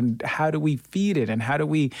with it? And how do we feed it? And how do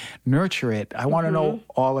we nurture it? I want to know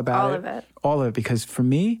all about it. All of it. Because for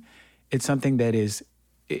me, it's something that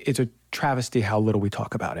it's a travesty how little we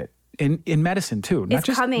talk about it. In medicine too. It's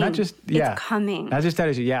coming. It's coming. Not just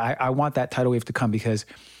that. I want that tidal wave to come because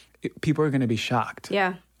people are going to be shocked.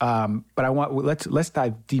 Yeah. But let's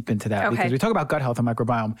dive deep into that because we talk about gut health and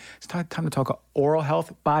microbiome. It's time to talk oral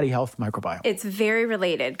health, body health, microbiome. It's very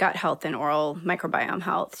related, gut health and oral microbiome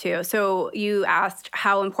health too. So you asked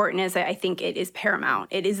how important is it? I think it is paramount.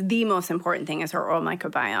 It is the most important thing is our oral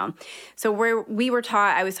microbiome. So where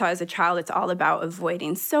I was taught as a child, it's all about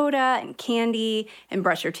avoiding soda and candy and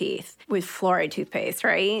brush your teeth with fluoride toothpaste,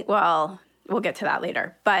 right? Well, we'll get to that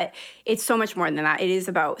later. But it's so much more than that. It is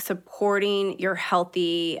about supporting your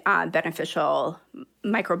healthy, beneficial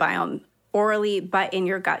microbiome orally, but in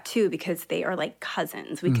your gut too, because they are like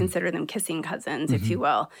cousins. We consider them kissing cousins, if you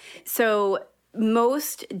will. So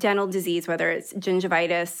most dental disease, whether it's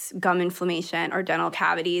gingivitis, gum inflammation, or dental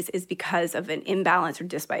cavities, is because of an imbalance or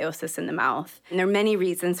dysbiosis in the mouth. And there are many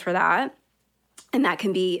reasons for that. And that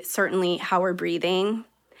can be certainly how we're breathing,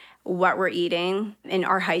 what we're eating, and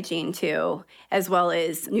our hygiene too, as well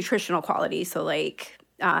as nutritional quality. So like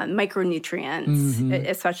micronutrients,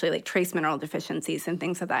 especially like trace mineral deficiencies and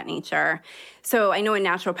things of that nature. So I know in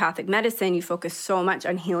naturopathic medicine, you focus so much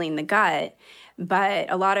on healing the gut,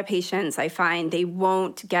 but a lot of patients, I find, they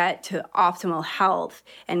won't get to optimal health,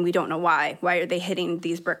 and we don't know why. Why are they hitting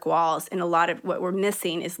these brick walls? And a lot of what we're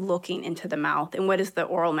missing is looking into the mouth. And what is the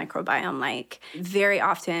oral microbiome like? Very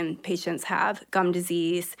often, patients have gum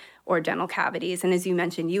disease or dental cavities. And as you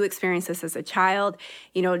mentioned, you experienced this as a child.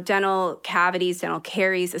 You know, dental cavities, dental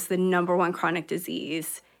caries is the number one chronic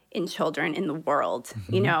disease in children in the world,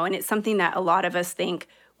 you know, and it's something that a lot of us think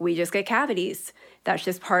we just get cavities. That's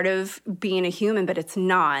just part of being a human, but it's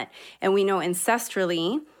not. And we know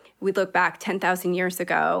ancestrally, we look back 10,000 years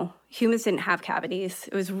ago, humans didn't have cavities.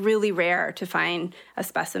 It was really rare to find a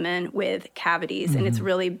specimen with cavities. And it's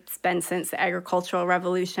really been since the agricultural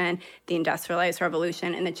revolution, the industrialized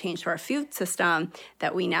revolution, and the change to our food system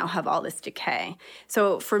that we now have all this decay.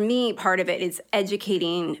 So for me, part of it is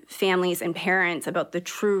educating families and parents about the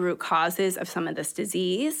true root causes of some of this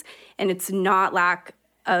disease. And it's not lack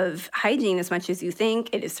of hygiene as much as you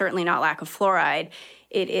think. It is certainly not lack of fluoride.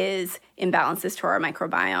 It is imbalances to our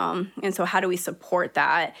microbiome. And so how do we support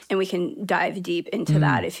that? And we can dive deep into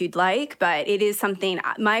that if you'd like. But it is something,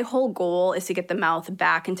 my whole goal is to get the mouth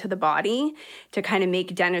back into the body, to kind of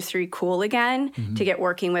make dentistry cool again, to get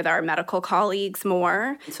working with our medical colleagues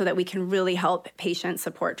more so that we can really help patients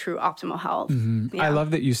support true optimal health. I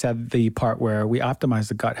love that you said the part where we optimize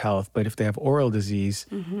the gut health, but if they have oral disease,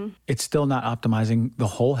 it's still not optimizing the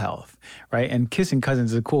whole health, right? And kissing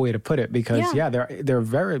cousins is a cool way to put it because, they're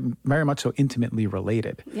very, very much so intimately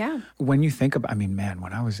related. Yeah. When you think about, I mean, man,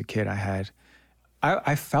 when I was a kid,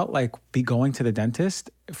 I felt like going to the dentist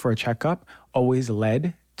for a checkup always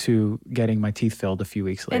led to getting my teeth filled a few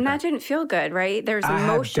weeks later. And that didn't feel good, right? There's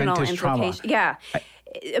emotional implications. Yeah.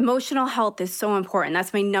 Emotional health is so important.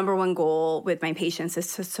 That's my number one goal with my patients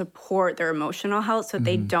is to support their emotional health so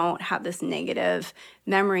they don't have this negative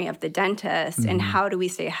memory of the dentist. And how do we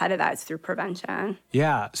stay ahead of that? It's through prevention.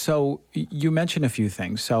 Yeah. So you mentioned a few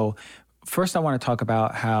things. So first I want to talk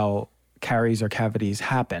about how caries or cavities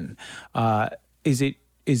happen.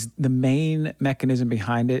 Is the main mechanism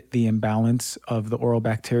behind it the imbalance of the oral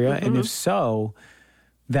bacteria? And if so,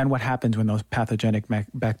 then what happens when those pathogenic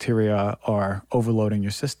bacteria are overloading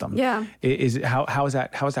your system? Yeah. How is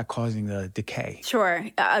that causing the decay? Sure.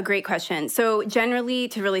 A great question. So generally,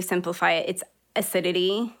 to really simplify it, it's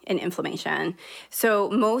acidity and inflammation. So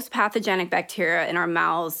most pathogenic bacteria in our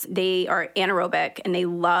mouths, they are anaerobic and they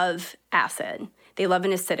love acid. They love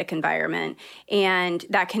an acidic environment, and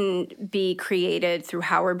that can be created through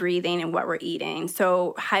how we're breathing and what we're eating.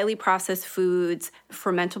 So highly processed foods,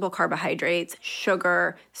 fermentable carbohydrates,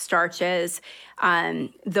 sugar, starches,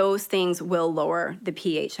 those things will lower the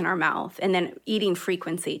pH in our mouth, and then eating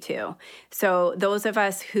frequency too. So those of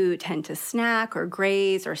us who tend to snack or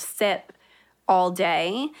graze or sip all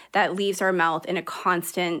day, that leaves our mouth in a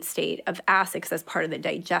constant state of acid because that's part of the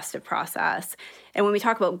digestive process. And when we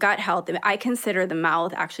talk about gut health, I consider the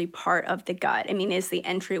mouth actually part of the gut. I mean, it's the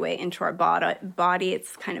entryway into our body.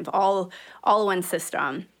 It's kind of all one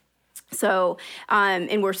system. So,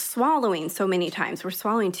 and we're swallowing so many times. We're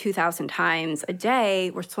swallowing 2,000 times a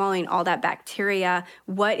day. We're swallowing all that bacteria.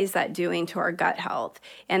 What is that doing to our gut health?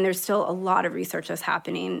 And there's still a lot of research that's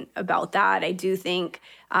happening about that. I do think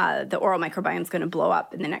the oral microbiome is going to blow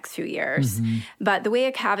up in the next few years. But the way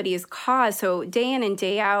a cavity is caused, so day in and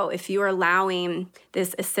day out, if you're allowing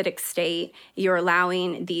this acidic state, you're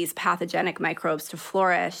allowing these pathogenic microbes to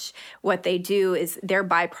flourish, what they do is their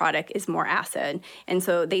byproduct is more acid. And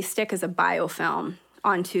so they stick as a biofilm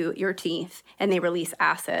onto your teeth and they release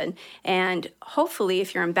acid. And hopefully,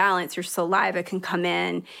 if you're in balance, your saliva can come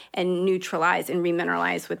in and neutralize and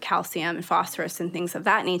remineralize with calcium and phosphorus and things of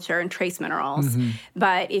that nature and trace minerals.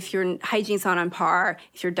 But if your hygiene's not on par,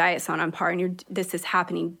 if your diet's not on par, and this is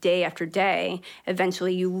happening day after day,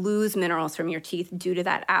 eventually you lose minerals from your teeth due to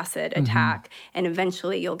that acid attack. And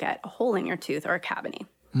eventually you'll get a hole in your tooth or a cavity.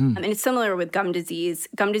 And it's similar with gum disease.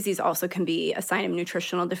 Gum disease also can be a sign of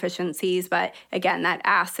nutritional deficiencies. But again, that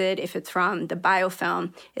acid, if it's from the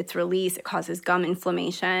biofilm, it's released. It causes gum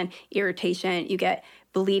inflammation, irritation. You get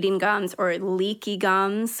bleeding gums or leaky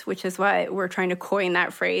gums, which is why we're trying to coin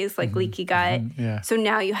that phrase, like leaky gut. So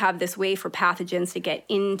now you have this way for pathogens to get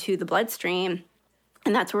into the bloodstream.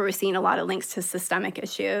 And that's where we're seeing a lot of links to systemic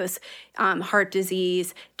issues, heart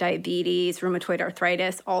disease, diabetes, rheumatoid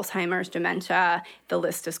arthritis, Alzheimer's, dementia. The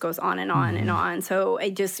list just goes on and on and on. So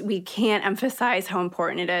we can't emphasize how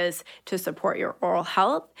important it is to support your oral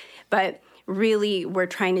health. But really, we're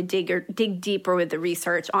trying to dig deeper with the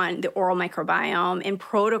research on the oral microbiome and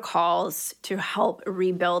protocols to help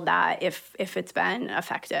rebuild that if it's been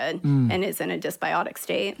affected and is in a dysbiotic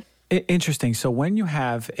state. Interesting. So when you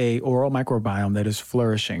have a oral microbiome that is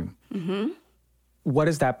flourishing, what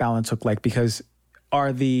does that balance look like? Because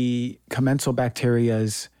are the commensal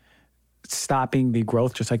bacterias stopping the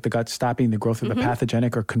growth, just like the gut stopping the growth of the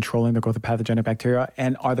pathogenic or controlling the growth of pathogenic bacteria?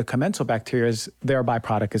 And are the commensal bacteria, their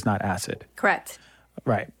byproduct is not acid? Correct.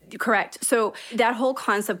 Right. Correct. So that whole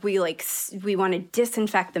concept, we want to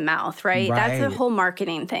disinfect the mouth, right? That's a whole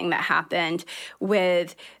marketing thing that happened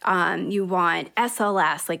with, you want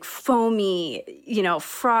SLS, like foamy,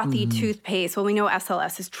 frothy toothpaste. Well, we know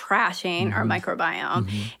SLS is trashing our microbiome.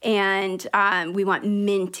 And we want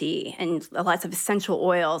minty and lots of essential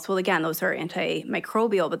oils. Well, again, those are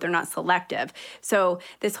antimicrobial, but they're not selective. So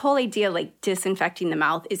this whole idea like disinfecting the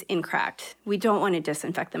mouth is incorrect. We don't want to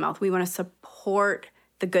disinfect the mouth. We want to support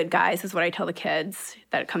the good guys, is what I tell the kids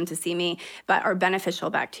that come to see me, but are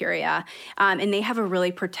beneficial bacteria. And they have a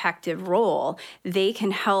really protective role. They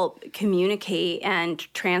can help communicate and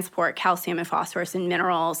transport calcium and phosphorus and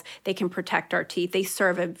minerals. They can protect our teeth. They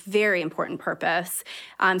serve a very important purpose.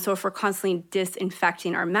 So if we're constantly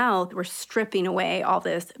disinfecting our mouth, we're stripping away all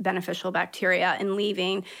this beneficial bacteria and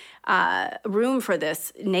leaving room for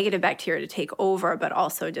this negative bacteria to take over, but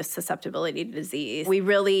also just susceptibility to disease. We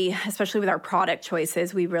really, especially with our product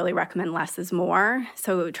choices, we really recommend less is more.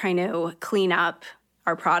 So trying to clean up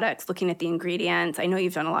our products, looking at the ingredients. I know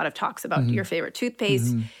you've done a lot of talks about your favorite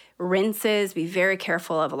toothpaste, rinses. Be very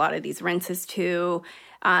careful of a lot of these rinses too.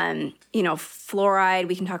 Fluoride,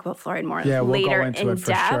 we can talk about fluoride more later in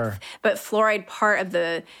depth. Sure. But fluoride, part of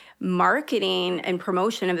the marketing and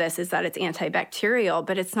promotion of this is that it's antibacterial,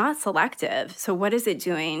 but it's not selective. So what is it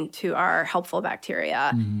doing to our helpful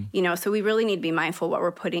bacteria? So we really need to be mindful what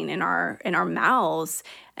we're putting in our mouths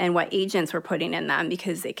and what agents we're putting in them,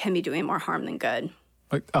 because it can be doing more harm than good.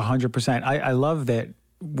 100%. I love that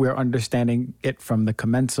we're understanding it from the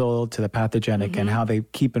commensal to the pathogenic and how they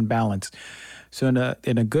keep in balance. So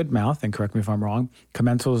in a good mouth, and correct me if I'm wrong,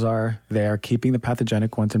 commensals are there keeping the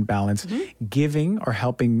pathogenic ones in balance, giving or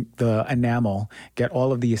helping the enamel get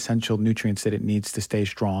all of the essential nutrients that it needs to stay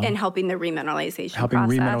strong. And helping the remineralization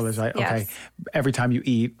process. Remineralize. Yes. Okay. Every time you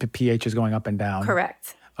eat, the pH is going up and down.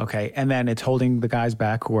 Correct. Okay. And then it's holding the guys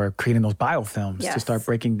back who are creating those biofilms to start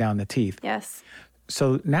breaking down the teeth. Yes.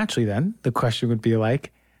 So naturally then, the question would be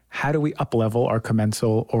like, how do we up-level our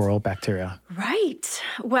commensal oral bacteria? Right.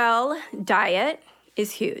 Well, diet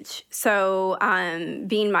is huge. So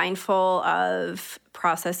being mindful of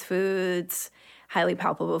processed foods, highly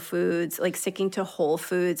palpable foods, like sticking to whole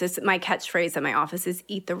foods. It's my catchphrase at my office is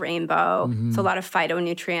eat the rainbow. So a lot of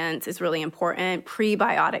phytonutrients is really important.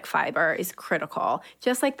 Prebiotic fiber is critical,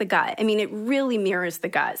 just like the gut. I mean, it really mirrors the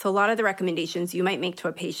gut. So a lot of the recommendations you might make to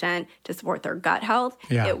a patient to support their gut health,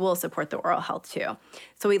 it will support the oral health too.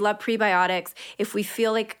 So we love prebiotics. If we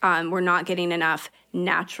feel like we're not getting enough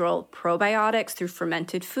natural probiotics through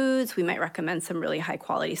fermented foods, we might recommend some really high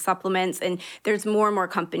quality supplements. And there's more and more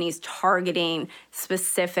companies targeting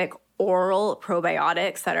specific oral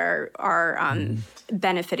probiotics that are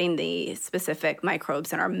benefiting the specific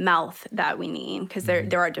microbes in our mouth that we need, because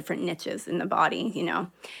there are different niches in the body,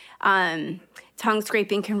 Tongue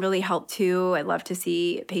scraping can really help too. I love to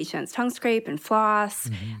see patients tongue scrape and floss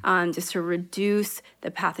just to reduce the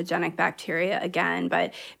pathogenic bacteria again.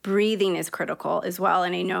 But breathing is critical as well.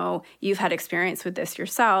 And I know you've had experience with this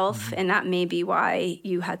yourself, and that may be why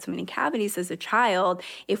you had so many cavities as a child.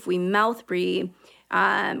 If we mouth breathe,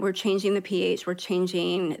 we're changing the pH, we're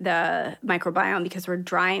changing the microbiome because we're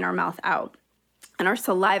drying our mouth out. And our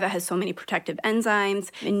saliva has so many protective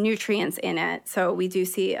enzymes and nutrients in it. So we do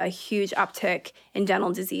see a huge uptick in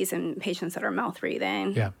dental disease in patients that are mouth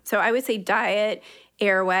breathing. Yeah. So I would say diet,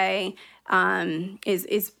 airway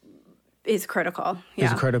is critical.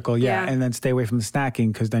 Is critical, yeah. And then stay away from the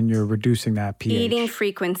snacking, because then you're reducing that pH. Eating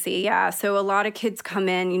frequency, yeah. So a lot of kids come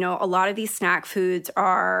in, a lot of these snack foods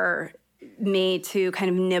are made to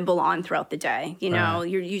kind of nibble on throughout the day.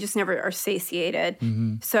 You just never are satiated.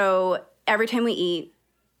 So every time we eat,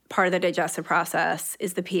 part of the digestive process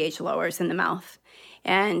is the pH lowers in the mouth.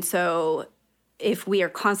 And so if we are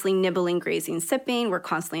constantly nibbling, grazing, sipping, we're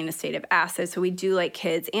constantly in a state of acid. So we do like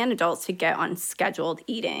kids and adults to get on scheduled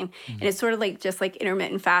eating. And it's sort of like just like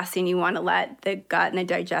intermittent fasting. You want to let the gut and the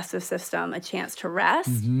digestive system a chance to rest.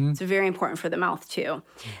 It's very important for the mouth too.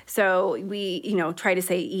 So we, try to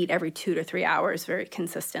say eat every 2 to 3 hours very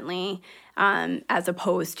consistently, as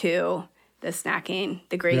opposed to the snacking,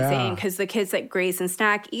 the grazing, because the kids that graze and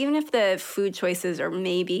snack, even if the food choices are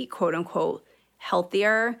maybe quote unquote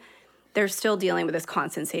healthier, they're still dealing with this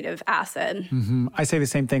concentrative acid. I say the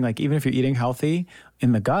same thing, like even if you're eating healthy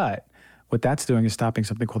in the gut, what that's doing is stopping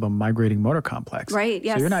something called the migrating motor complex. Right,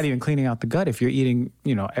 yes. So you're not even cleaning out the gut if you're eating,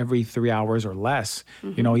 every 3 hours or less,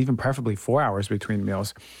 even preferably 4 hours between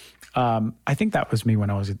meals. I think that was me when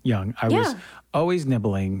I was young. I was always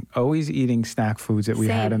nibbling, always eating snack foods that we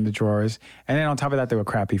had in the drawers. And then on top of that, there were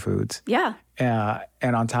crappy foods. Yeah.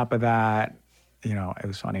 And on top of that, it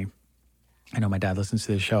was funny. I know my dad listens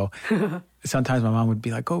to this show. Sometimes my mom would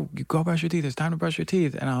be like, go brush your teeth. It's time to brush your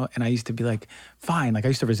teeth. And I used to be like, fine. Like I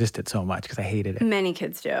used to resist it so much because I hated it. Many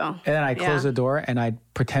kids do. And then I'd close the door and I'd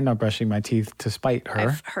pretend I'm brushing my teeth to spite her.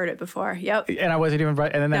 I've heard it before. Yep. And I wasn't even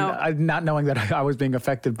right. And then I, not knowing that I was being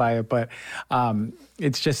affected by it. But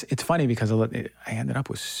it's funny because I ended up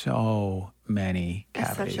with so many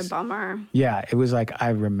cavities. It's such a bummer. Yeah, it was like I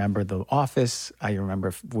remember the office. I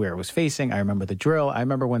remember where it was facing. I remember the drill. I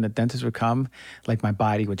remember when the dentist would come, like my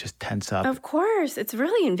body would just tense up. Of course. It's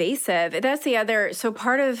really invasive. That's the other. So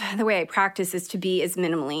part of the way I practice is to be as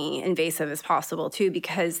minimally invasive as possible, too,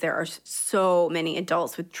 because there are so many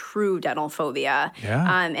adults with true dental phobia.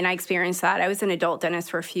 Yeah. And I experienced that. I was an adult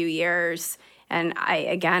dentist for a few years. And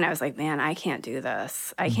I was like, man, I can't do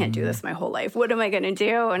this. I can't do this my whole life. What am I going to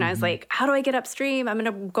do? And I was like, how do I get upstream? I'm going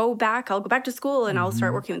to go back. I'll go back to school and I'll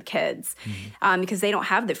start working with kids because they don't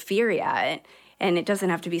have the fear yet. And it doesn't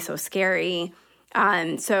have to be so scary.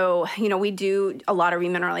 So, we do a lot of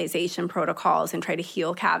remineralization protocols and try to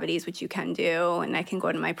heal cavities, which you can do. And I can go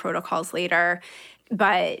into my protocols later.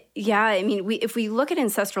 But yeah, I mean, if we look at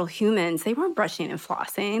ancestral humans, they weren't brushing and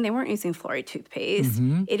flossing. They weren't using fluoride toothpaste.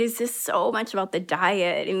 It is just so much about the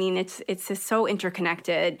diet. I mean, it's just so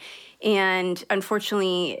interconnected. And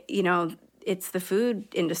unfortunately, it's the food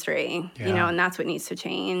industry, and that's what needs to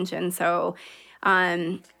change. And so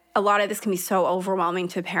a lot of this can be so overwhelming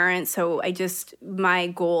to parents. So my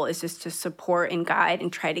goal is just to support and guide and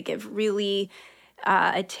try to give really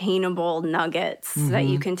attainable nuggets that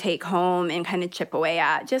you can take home and kind of chip away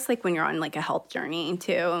at, just like when you're on like a health journey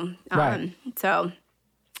too. Right. So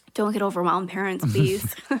don't get overwhelmed, parents,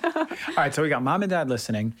 please. All right, so we got mom and dad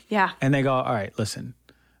listening. Yeah. And they go, all right, listen,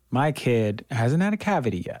 my kid hasn't had a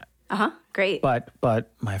cavity yet. Great.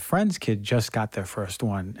 But my friend's kid just got their first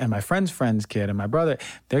one, and my friend's kid and my brother,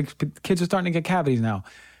 their kids are starting to get cavities now.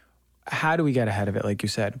 How do we get ahead of it, like you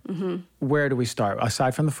said? Where do we start?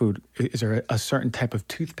 Aside from the food, is there a certain type of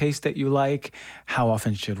toothpaste that you like? How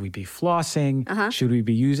often should we be flossing? Should we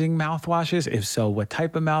be using mouthwashes? If so, what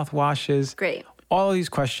type of mouthwashes? Great. All of these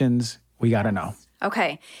questions, we got to know.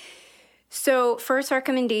 Okay. So first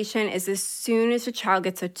recommendation is as soon as a child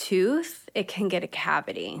gets a tooth, it can get a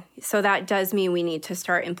cavity. So that does mean we need to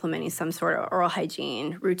start implementing some sort of oral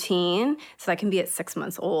hygiene routine. So that can be at 6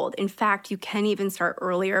 months old. In fact, you can even start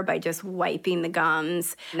earlier by just wiping the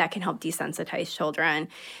gums. That can help desensitize children.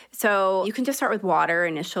 So you can just start with water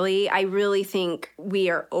initially. I really think we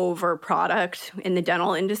are over product in the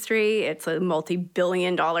dental industry. It's a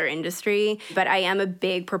multi-billion-dollar industry. But I am a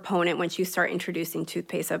big proponent once you start introducing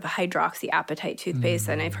toothpaste of hydroxyapatite toothpaste.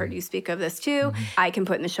 And I've heard you speak of this too. I can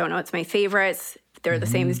put in the show notes my favorites. They're the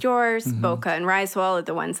same as yours. Boca and Risewell are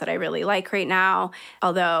the ones that I really like right now.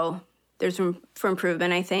 Although there's room for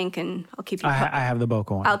improvement, I think, and I'll keep you. I have the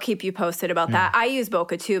Boca one. I'll keep you posted about that. I use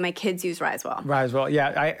Boca too. My kids use Risewell. Risewell,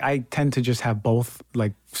 yeah. I tend to just have both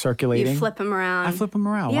like circulating. You flip them around. I flip them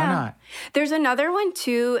around. Yeah. Why not? There's another one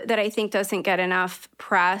too that I think doesn't get enough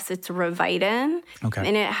press. It's Revitin. Okay.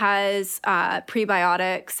 And it has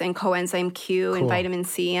prebiotics and coenzyme Q and vitamin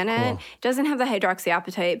C in it. It doesn't have the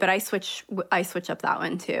hydroxyapatite, but I switch up that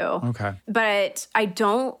one too. Okay. But I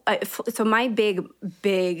don't. So my big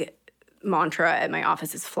mantra at my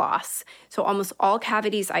office is floss. So almost all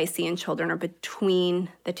cavities I see in children are between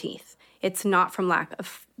the teeth. It's not from lack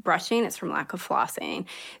of brushing, it's from lack of flossing.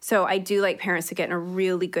 So I do like parents to get in a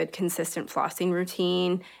really good, consistent flossing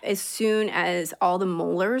routine as soon as all the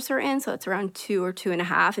molars are in. So it's around 2 or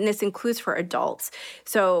 2.5. And this includes for adults.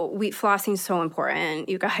 So flossing is so important.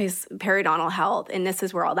 You guys, periodontal health, and this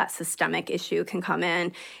is where all that systemic issue can come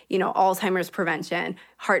in. Alzheimer's prevention,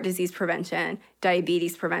 heart disease prevention,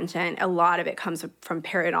 diabetes prevention. A lot of it comes from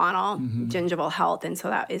periodontal, gingival health, and so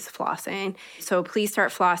that is flossing. So please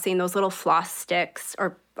start flossing. Those little floss sticks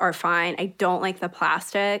are fine. I don't like the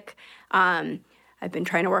plastic. I've been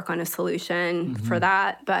trying to work on a solution for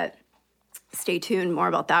that, but stay tuned. More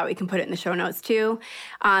about that. We can put it in the show notes too.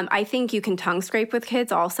 I think you can tongue scrape with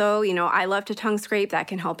kids also. I love to tongue scrape. That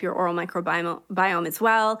can help your oral microbiome as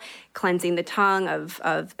well, cleansing the tongue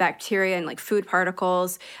of bacteria and like food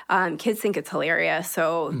particles. Kids think it's hilarious,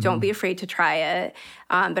 so don't be afraid to try it.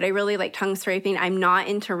 But I really like tongue scraping. I'm not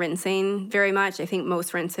into rinsing very much. I think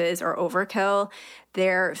most rinses are overkill.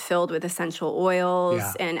 they're filled with essential oils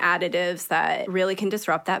and additives that really can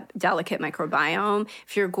disrupt that delicate microbiome.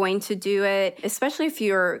 If you're going to do it, especially if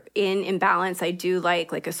you're in imbalance, I do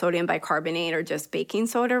like a sodium bicarbonate or just baking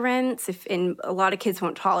soda rinse. And a lot of kids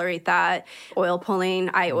won't tolerate that. Oil pulling,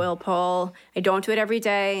 I oil pull. I don't do it every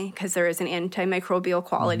day because there is an antimicrobial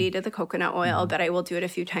quality to the coconut oil, but I will do it a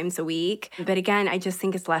few times a week. But again, I just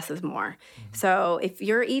think it's less is more. So if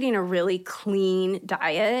you're eating a really clean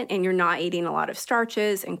diet and you're not eating a lot of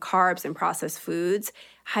starches and carbs and processed foods,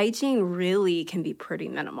 hygiene really can be pretty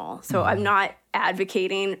minimal. So I'm not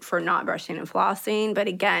advocating for not brushing and flossing, but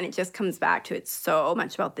again, it just comes back to it's so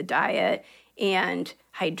much about the diet and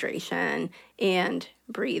hydration and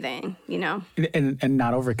breathing, And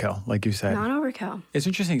not overkill, like you said. Not overkill. It's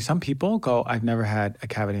interesting. Some people go, I've never had a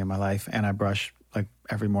cavity in my life, and I brush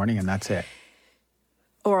every morning, and that's it.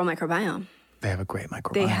 Oral microbiome. They have a great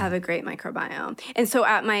microbiome. They have a great microbiome. And so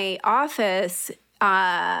at my office,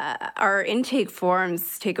 our intake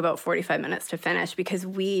forms take about 45 minutes to finish because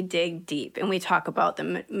we dig deep and we talk about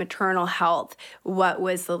the maternal health. What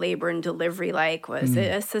was the labor and delivery like? Was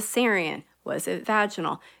it a cesarean? Was it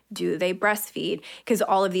vaginal? Do they breastfeed? Because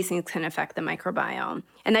all of these things can affect the microbiome.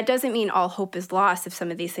 And that doesn't mean all hope is lost if some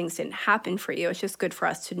of these things didn't happen for you. It's just good for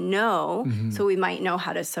us to know so we might know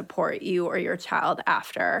how to support you or your child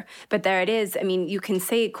after. But there it is. I mean, you can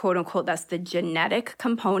say, quote unquote, that's the genetic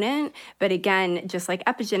component. But again, just like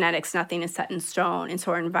epigenetics, nothing is set in stone. And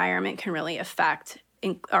so our environment can really affect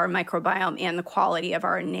our microbiome and the quality of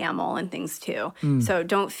our enamel and things too. So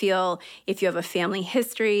don't feel if you have a family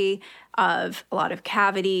history of a lot of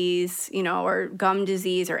cavities, or gum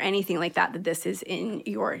disease or anything like that, that this is in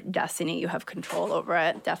your destiny. You have control over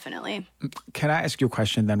it, definitely. Can I ask you a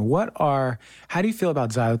question then? How do you feel about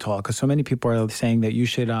xylitol? Because so many people are saying that you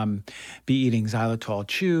should be eating xylitol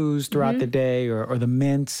chews throughout the day or the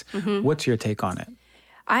mints. What's your take on it?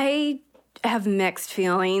 I have mixed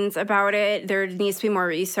feelings about it. There needs to be more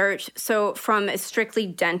research. So from a strictly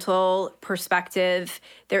dental perspective,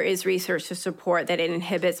 there is research to support that it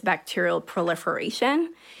inhibits bacterial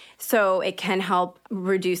proliferation. So it can help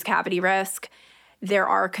reduce cavity risk. There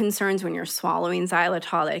are concerns when you're swallowing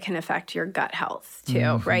xylitol that it can affect your gut health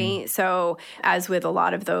too, right? So as with a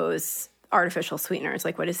lot of those artificial sweeteners,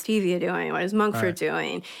 like what is stevia doing? What is monk fruit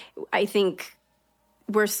doing? I think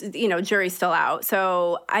we're, jury's still out.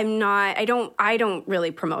 So I don't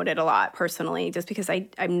really promote it a lot personally, just because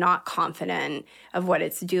I'm not confident of what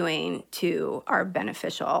it's doing to our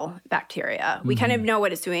beneficial bacteria. We kind of know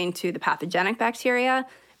what it's doing to the pathogenic bacteria,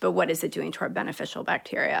 but what is it doing to our beneficial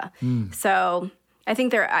bacteria? So I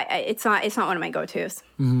think it's not one of my go-tos.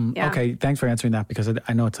 Yeah. Okay, thanks for answering that, because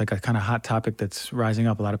I know it's like a kind of hot topic that's rising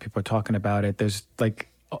up. A lot of people are talking about it. There's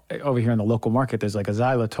over here in the local market, there's like a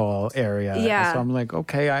xylitol area. Yeah. So I'm like,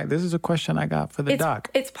 okay, this is a question I got for the doc.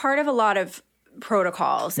 It's part of a lot of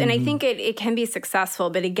protocols, and I think it can be successful.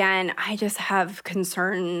 But again, I just have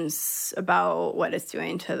concerns about what it's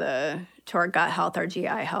doing to our gut health, our GI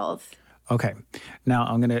health. Okay. Now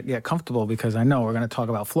I'm going to get comfortable because I know we're going to talk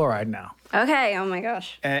about fluoride now. Okay. Oh my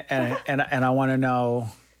gosh. And I want to know,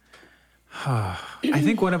 I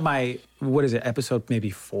think one of my, episode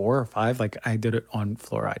maybe 4 or 5, I did it on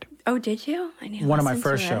fluoride. Oh, did you? I need to one of my listen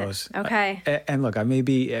first to it. shows. Okay. And look,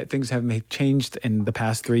 maybe things have changed in the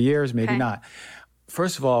past 3 years, maybe not.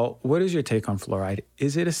 First of all, what is your take on fluoride?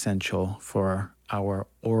 Is it essential for our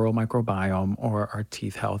oral microbiome or our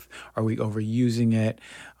teeth health? Are we overusing it?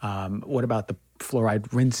 What about the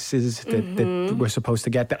fluoride rinses that we're supposed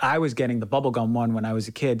to get? That I was getting the bubblegum one when I was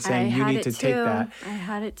a kid, saying you need to take that. I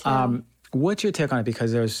had it too. What's your take on it?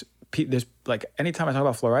 Because there's anytime I talk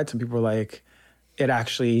about fluoride, some people are like,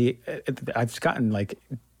 I've gotten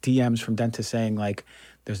DMs from dentists saying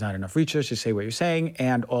there's not enough research to say what you're saying,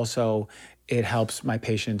 and also it helps my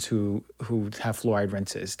patients who have fluoride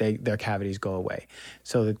rinses. Their cavities go away.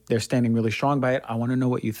 So they're standing really strong by it. I want to know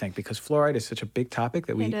what you think, because fluoride is such a big topic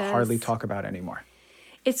that we hardly talk about anymore.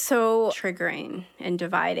 It's so triggering and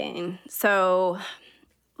dividing. So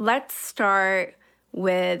let's start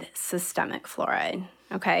with systemic fluoride.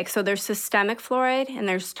 Okay, so there's systemic fluoride and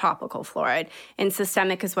there's topical fluoride. And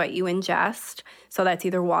systemic is what you ingest. So that's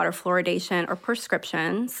either water fluoridation or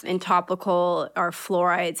prescriptions. And topical are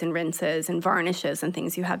fluorides and rinses and varnishes and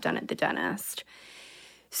things you have done at the dentist.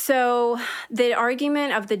 So the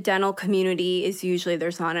argument of the dental community is usually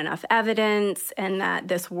there's not enough evidence and that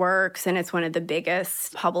this works, and it's one of the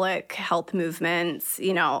biggest public health movements.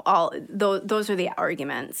 Those are the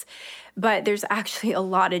arguments. But there's actually a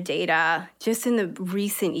lot of data just in the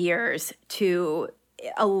recent years to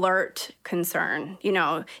alert concern,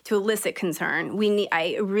 to elicit concern.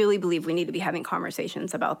 I really believe we need to be having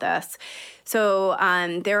conversations about this. So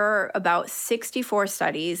there are about 64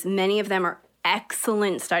 studies. Many of them are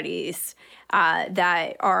excellent studies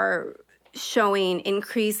that are showing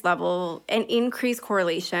increased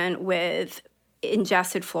correlation with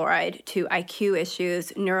ingested fluoride to IQ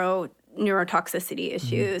issues, neurotoxicity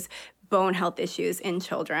issues, bone health issues in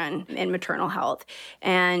children and maternal health.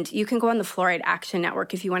 And you can go on the Fluoride Action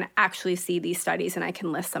Network if you want to actually see these studies, and I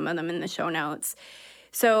can list some of them in the show notes.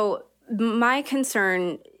 So my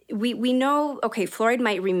concern, we know, okay, fluoride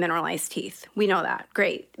might remineralize teeth. We know that.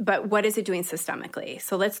 Great. But what is it doing systemically?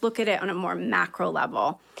 So let's look at it on a more macro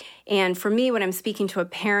level. And for me, when I'm speaking to a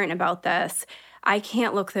parent about this, I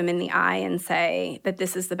can't look them in the eye and say that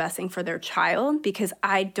this is the best thing for their child, because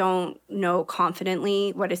I don't know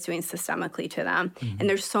confidently what it's doing systemically to them. And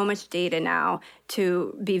there's so much data now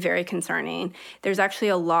to be very concerning. There's actually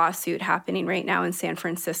a lawsuit happening right now in San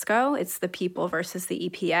Francisco. It's the people versus the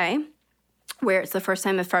EPA, where it's the first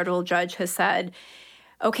time a federal judge has said,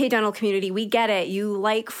 okay, dental community, we get it. You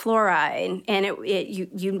like fluoride, and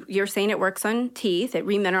you're saying it works on teeth. It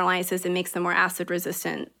remineralizes and makes them more acid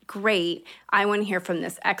resistant. Great. I want to hear from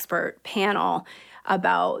this expert panel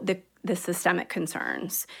about the systemic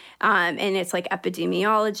concerns. And it's like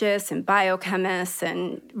epidemiologists and biochemists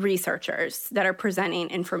and researchers that are presenting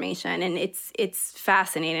information. And it's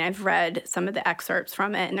fascinating. I've read some of the excerpts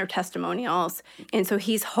from it and their testimonials. And so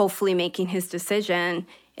he's hopefully making his decision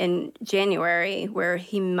in January, where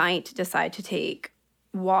he might decide to take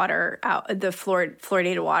water out, the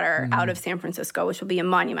fluoridated water out of San Francisco, which will be a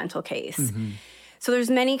monumental case. So there's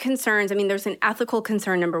many concerns. I mean, there's an ethical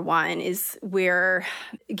concern. Number one is we're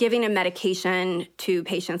giving a medication to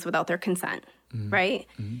patients without their consent, right?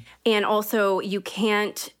 And also you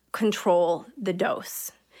can't control the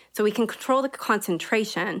dose. So we can control the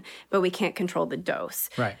concentration, but we can't control the dose.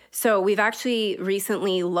 Right. So we've actually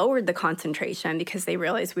recently lowered the concentration because they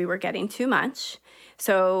realized we were getting too much.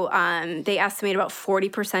 So they estimate about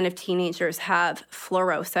 40% of teenagers have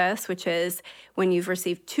fluorosis, which is when you've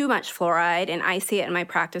received too much fluoride. And I see it in my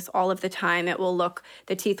practice all of the time.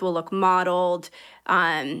 The teeth will look mottled,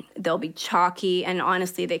 they'll be chalky, and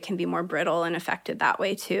honestly, they can be more brittle and affected that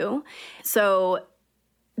way too. So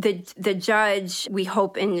the judge, we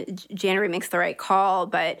hope in January, makes the right call,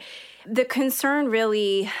 but the concern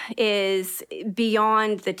really is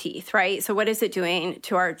beyond the teeth, right? So what is it doing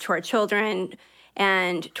to our children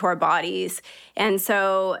and to our bodies? And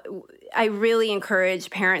so I really encourage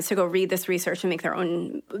parents to go read this research and make their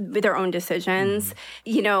own decisions.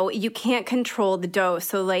 You can't control the dose.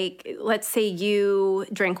 So let's say you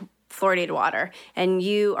drink fluoridated water and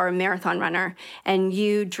you are a marathon runner and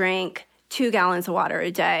you drink 2 gallons of water a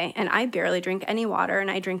day, and I barely drink any water, and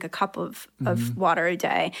I drink a cup of water a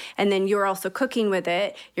day. And then you're also cooking with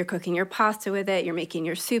it. You're cooking your pasta with it. You're making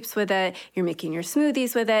your soups with it. You're making your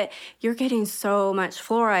smoothies with it. You're getting so much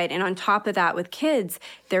fluoride. And on top of that, with kids,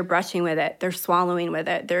 they're brushing with it. They're swallowing with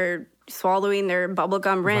it. They're swallowing their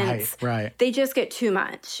bubblegum rinse. Right. They just get too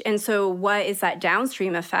much. And so what is that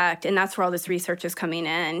downstream effect? And that's where all this research is coming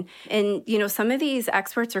in. And, some of these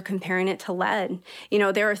experts are comparing it to lead.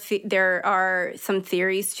 There are some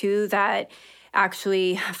theories, too, that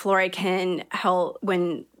actually fluoride can help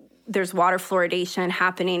when there's water fluoridation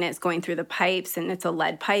happening. It's going through the pipes, and it's a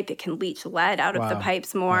lead pipe. It can leach lead out of the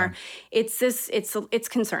pipes more. Wow. It's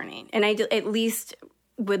concerning. And I at least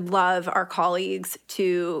would love our colleagues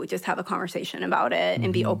to just have a conversation about it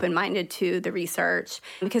and be open-minded to the research,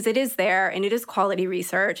 because it is there and it is quality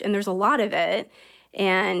research and there's a lot of it.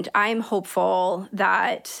 And I'm hopeful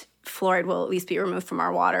that fluoride will at least be removed from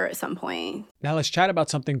our water at some point. Now let's chat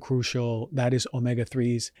about something crucial, that is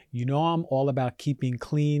omega-3s. I'm all about keeping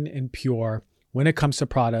clean and pure when it comes to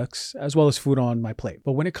products as well as food on my plate.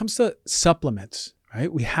 But when it comes to supplements,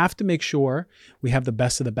 right, we have to make sure we have the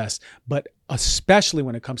best of the best, but especially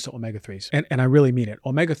when it comes to omega-3s. And I really mean it.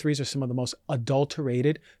 Omega-3s are some of the most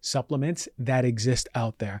adulterated supplements that exist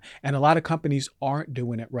out there. And a lot of companies aren't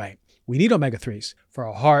doing it right. We need omega-3s for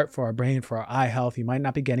our heart, for our brain, for our eye health. You might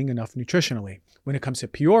not be getting enough nutritionally. When it comes to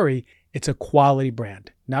Puori, it's a quality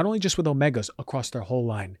brand, not only just with omegas, across their whole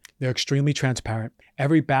line. They're extremely transparent.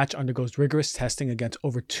 Every batch undergoes rigorous testing against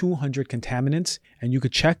over 200 contaminants, and you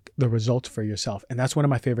could check the results for yourself. And that's one of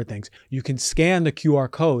my favorite things. You can scan the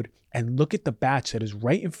QR code and look at the batch that is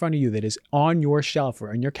right in front of you, that is on your shelf or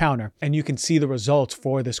on your counter, and you can see the results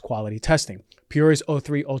for this quality testing. Puori's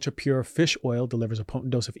O3 Ultra Pure Fish Oil delivers a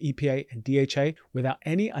potent dose of EPA and DHA without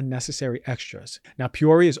any unnecessary extras. Now,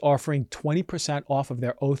 Puori is offering 20% off of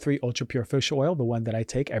their O3 Ultra Pure Fish Oil, the one that I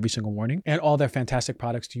take, take every single morning, and all their fantastic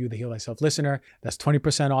products to you, the Heal Thyself listener. That's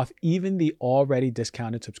 20% off, even the already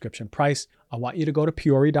discounted subscription price. I want you to go to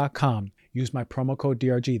Puori.com. Use my promo code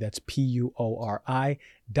DRG. That's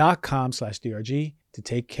PUORI.com/DRG to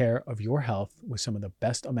take care of your health with some of the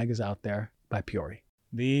best omegas out there by Puori.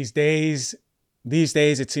 These days,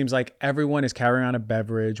 it seems like everyone is carrying on a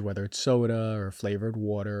beverage, whether it's soda or flavored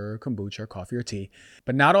water, or kombucha, or coffee or tea.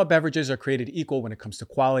 But not all beverages are created equal when it comes to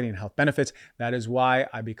quality and health benefits. That is why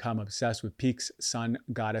I become obsessed with Peak's Sun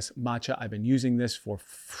Goddess Matcha. I've been using this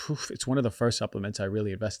it's one of the first supplements I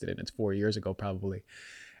really invested in. It's 4 years ago, probably.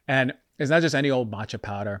 And it's not just any old matcha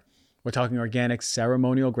powder. We're talking organic,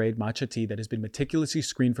 ceremonial grade matcha tea that has been meticulously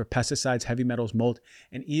screened for pesticides, heavy metals, mold,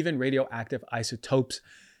 and even radioactive isotopes.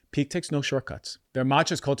 Peak takes no shortcuts. Their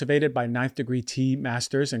matcha is cultivated by 9th degree tea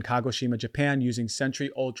masters in Kagoshima, Japan, using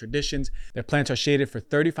century-old traditions. Their plants are shaded for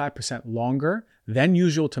 35% longer than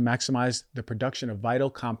usual to maximize the production of vital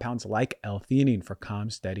compounds like L-theanine for calm,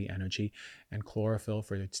 steady energy, and chlorophyll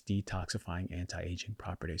for its detoxifying anti-aging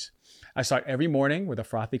properties. I start every morning with a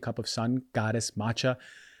frothy cup of Sun Goddess matcha,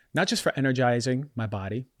 not just for energizing my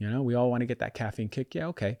body, we all want to get that caffeine kick, yeah,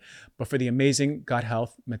 okay, but for the amazing gut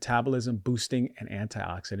health, metabolism boosting, and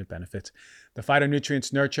antioxidant benefits. The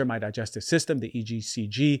phytonutrients nurture my digestive system, the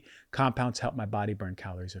EGCG compounds help my body burn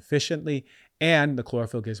calories efficiently, and the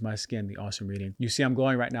chlorophyll gives my skin the awesome reading. You see I'm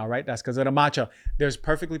glowing right now, right? That's because of the matcha. There's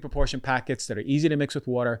perfectly proportioned packets that are easy to mix with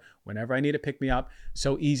water whenever I need to pick me up.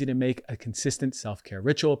 So easy to make a consistent self-care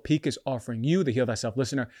ritual. Peak is offering you, the Heal Thyself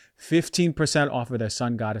listener, 15% off of their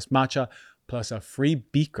Sun Goddess matcha, plus a free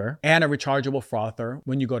beaker and a rechargeable frother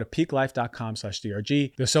when you go to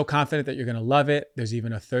peaklife.com/DRG. They're so confident that you're going to love it. There's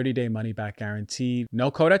even a 30-day money-back guarantee.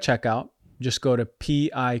 No code at checkout. Just go to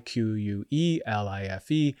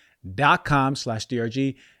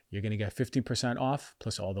PIQUELIFE.com/DRG. You're going to get 15% off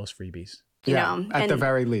plus all those freebies. At the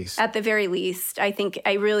very least. At the very least, I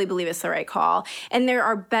really believe it's the right call. And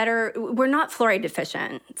we're not fluoride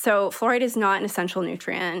deficient. So fluoride is not an essential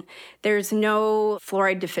nutrient. There's no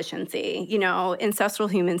fluoride deficiency. Ancestral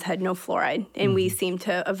humans had no fluoride, and we seem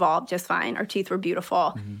to evolve just fine. Our teeth were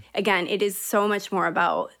beautiful. Again, it is so much more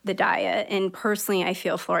about the diet. And personally, I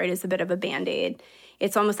feel fluoride is a bit of a Band-Aid.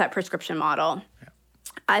 It's almost that prescription model. Yeah.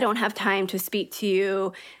 I don't have time to speak to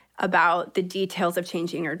you about the details of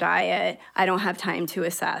changing your diet. I don't have time to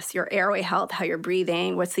assess your airway health, how you're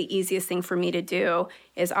breathing. What's the easiest thing for me to do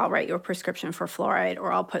is I'll write you a prescription for fluoride,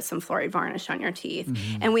 or I'll put some fluoride varnish on your teeth.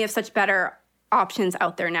 And we have such better options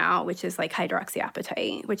out there now, which is like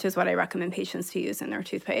hydroxyapatite, which is what I recommend patients to use in their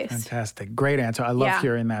toothpaste. Fantastic. Great answer. I love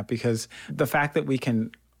hearing that, because the fact that we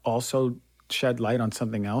can also shed light on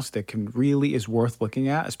something else that really is worth looking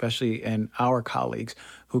at, especially in our colleagues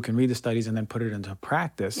who can read the studies and then put it into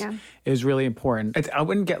practice, is really important. I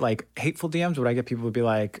wouldn't get hateful DMs, but I get people who would be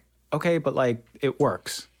like, okay, but it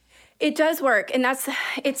works. It does work, and it's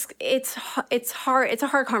hard. It's a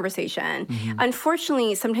hard conversation.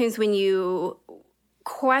 Unfortunately, sometimes when you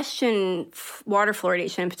question water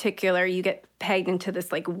fluoridation in particular, you get pegged into this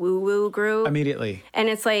woo-woo group immediately, and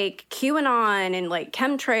it's QAnon and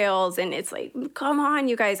chemtrails, and it's come on,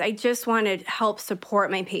 you guys, I just want to help support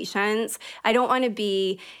my patients. I don't want to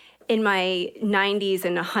be in my 90s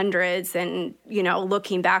and 100s and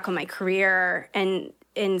looking back on my career and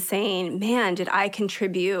saying, man, did I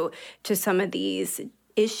contribute to some of these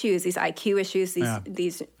issues, these IQ issues,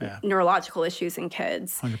 these neurological issues in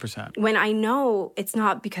kids. 100%. When I know it's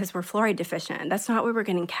not because we're fluoride deficient. That's not why we're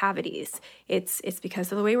getting cavities. It's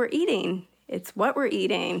because of the way we're eating. It's what we're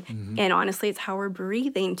eating. And honestly, it's how we're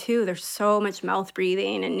breathing too. There's so much mouth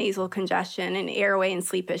breathing and nasal congestion and airway and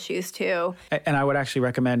sleep issues too. And I would actually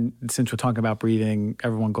recommend, since we're talking about breathing,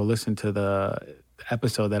 everyone go listen to the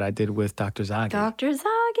episode that I did with Dr. Zaghi. Dr.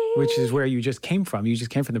 Zaghi. Which is where you just came from. You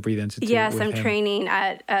just came from the Breathe Institute. Yes, I'm training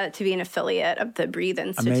to be an affiliate of the Breathe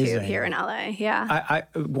Institute here in LA. Yeah.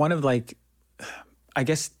 One of I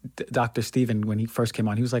guess Dr. Steven, when he first came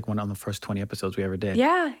on, he was one of the first 20 episodes we ever did.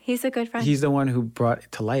 Yeah, he's a good friend. He's the one who brought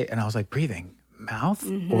it to light. And I was like, breathing, mouth,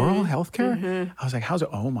 oral healthcare? I was like, how's it?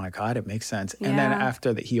 Oh my God, it makes sense. And then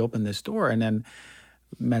after that, he opened this door and then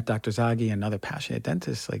met Dr. Zaghi and other passionate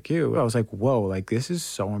dentists like you. I was like, whoa, this is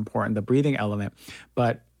so important, the breathing element.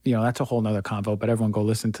 But that's a whole nother convo, but everyone go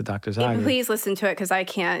listen to Dr. Zaghi. Yeah, please listen to it, because I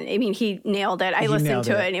can't. I mean, he nailed it. I listened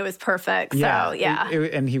to it and it was perfect. So,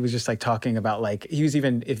 and he was just talking about he was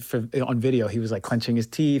even, on video, he was clenching his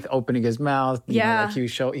teeth, opening his mouth. He was he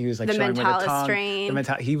was showing with the tongue. Strain.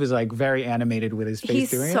 He was very animated with his face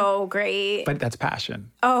doing it. He's so great. But that's passion.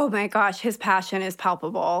 Oh my gosh, his passion is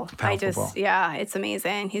palpable. It's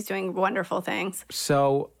amazing. He's doing wonderful things.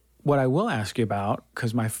 So what I will ask you about,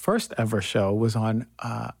 because my first ever show was on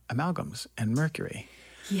amalgams and mercury.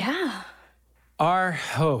 Yeah.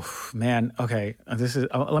 Oh man, okay. This is.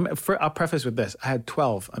 I'll preface with this. I had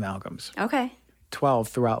 12 amalgams. Okay. 12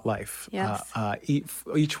 throughout life. Yes.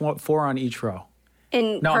 Each one, 4 on each row.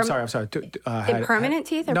 I'm sorry. In permanent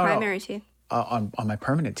teeth or primary teeth? On my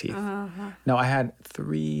permanent teeth. No, I had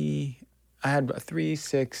 3. I had 3,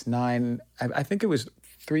 6, 9. I think it was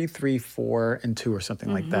 3, 3, 4, and 2 or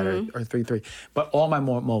something like that, or 3, 3. But all my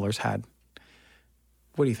molars had.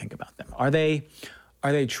 What do you think about them? Are they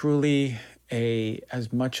truly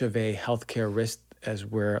as much of a healthcare risk as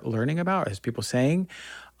we're learning about, as people saying?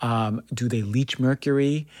 Do they leach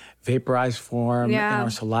mercury, vaporized form in our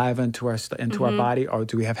saliva into our body, or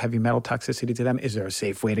do we have heavy metal toxicity to them? Is there a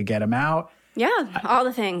safe way to get them out? Yeah, all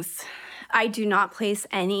the things. I do not place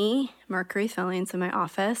any mercury fillings in my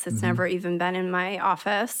office. It's never even been in my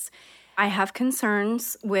office. I have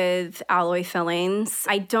concerns with alloy fillings.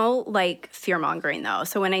 I don't like fear-mongering, though.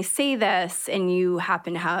 So when I say this and you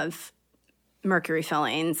happen to have mercury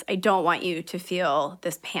fillings, I don't want you to feel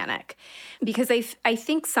this panic. Because I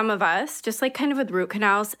think some of us, just like kind of with root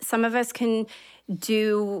canals, some of us can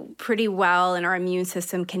do pretty well and our immune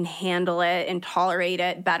system can handle it and tolerate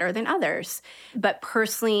it better than others. But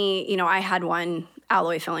personally, I had one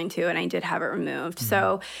alloy filling too, and I did have it removed.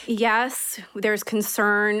 So yes, there's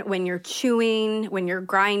concern when you're chewing, when you're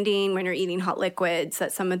grinding, when you're eating hot liquids,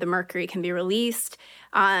 that some of the mercury can be released.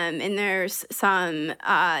 And there's some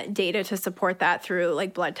data to support that through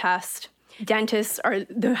like blood tests. Dentists are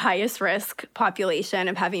the highest risk population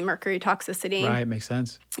of having mercury toxicity. Right, makes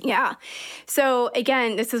sense. Yeah. So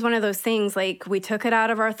again, this is one of those things, like we took it out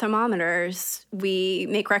of our thermometers. We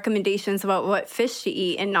make recommendations about what fish to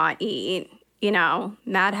eat and not eat.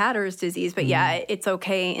 Mad Hatter's disease, but it's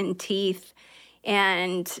okay in teeth.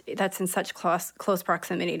 And that's in such close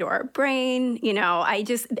proximity to our brain.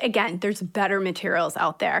 There's better materials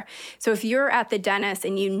out there. So if you're at the dentist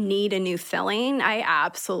and you need a new filling, I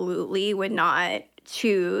absolutely would not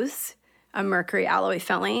choose a mercury alloy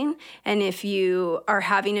filling. And if you are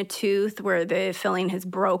having a tooth where the filling has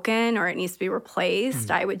broken or it needs to be replaced,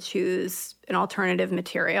 I would choose an alternative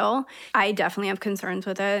material. I definitely have concerns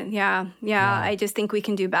with it. Yeah. I just think we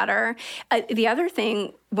can do better. The other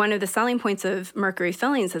thing, one of the selling points of mercury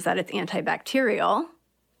fillings is that it's antibacterial.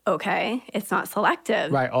 Okay. It's not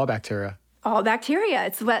selective. Right. All bacteria. All bacteria.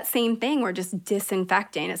 It's that same thing. We're just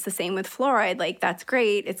disinfecting. It's the same with fluoride. Like, that's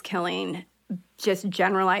great. It's killing just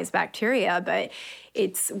generalized bacteria, but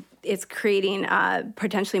it's creating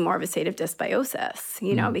potentially more of a state of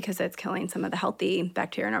dysbiosis, because it's killing some of the healthy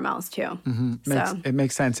bacteria in our mouths too. It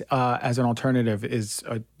makes sense. As an alternative,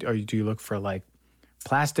 do you look for like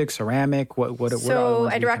plastic, ceramic? What so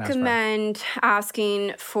I'd recommend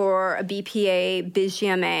asking for a BPA,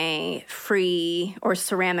 BIGMA free or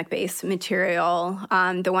ceramic based material.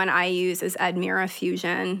 The one I use is Admira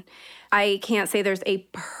Fusion. I can't say there's a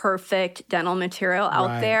perfect dental material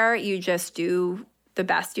out there. You just do the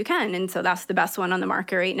best you can. And so that's the best one on the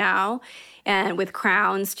market right now. And with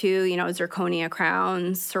crowns too, zirconia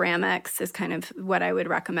crowns, ceramics is kind of what I would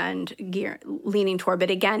recommend leaning toward. But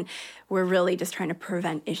again, we're really just trying to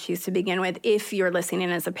prevent issues to begin with. If you're listening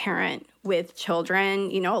as a parent with children,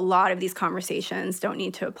 a lot of these conversations don't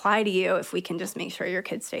need to apply to you if we can just make sure your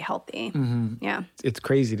kids stay healthy. Yeah. It's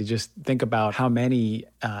crazy to just think about how many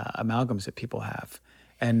amalgams that people have.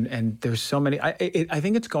 And there's so many. I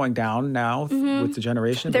think it's going down now with the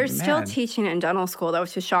generation. They're still teaching it in dental school, though,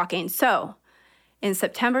 which is shocking. So in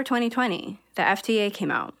September 2020, the FDA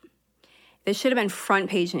came out. This should have been front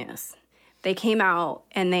page news. They came out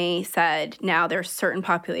and they said now there are certain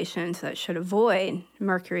populations that should avoid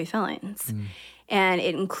mercury fillings. And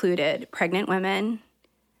it included pregnant women,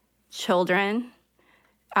 children,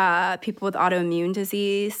 people with autoimmune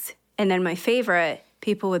disease, and then my favorite,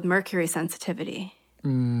 people with mercury sensitivity.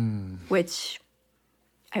 Which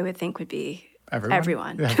I would think would be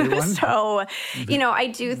everyone. So, I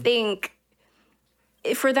do think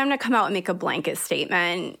for them to come out and make a blanket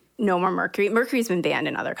statement, no more mercury. Mercury's been banned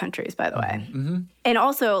in other countries, by the way. And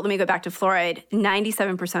also, let me go back to fluoride.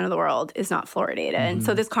 97% of the world is not fluoridated.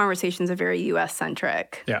 So this conversation is a very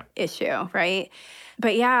U.S.-centric issue, right?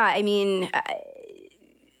 But yeah, I mean,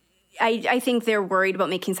 I think they're worried about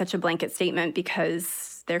making such a blanket statement because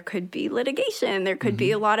there could be litigation. There could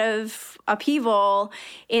be a lot of upheaval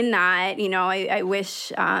in that. I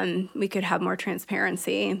wish we could have more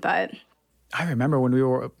transparency, but... I remember when we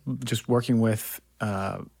were just working with,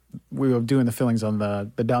 we were doing the fillings on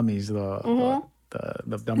the dummies, the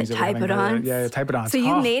the dummies that were having. Typodons? Yeah, Typodons. So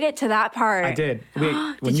you made it to that part. I did.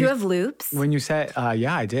 Did you have loops? When you said,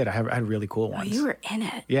 yeah, I did. I had really cool ones. Oh, you were in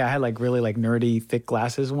it. Yeah, I had like really like nerdy thick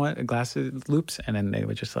glasses loops, and then they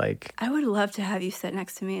were just like. I would love to have you sit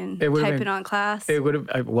next to me in Typodon class. It would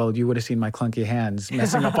have. Well, you would have seen my clunky hands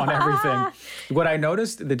messing up on everything. What I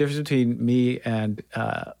noticed, the difference between me and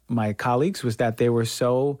my colleagues was that they were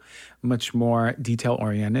so much more detail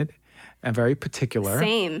oriented and very particular.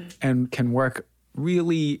 Same. And can work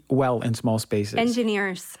really well in small spaces.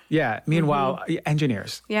 Engineers. Yeah. Meanwhile,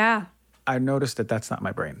 engineers. Yeah. I noticed that that's not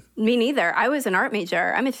my brain. Me neither. I was an art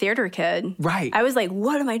major. I'm a theater kid. Right. I was like,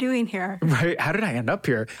 what am I doing here? Right. How did I end up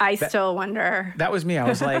here? I still wonder. That was me. I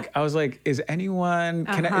was like, is anyone,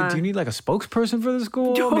 do you need like a spokesperson for the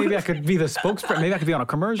school? Totally. Maybe I could be the spokesperson. Maybe I could be on a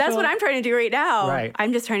commercial. That's what I'm trying to do right now. Right.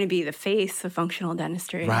 I'm just trying to be the face of functional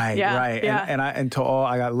dentistry. Right, yeah, right. Yeah.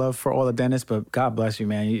 I got love for all the dentists, but God bless you,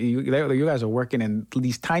 man. You guys are working in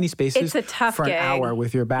these tiny spaces It's a tough for gig. an hour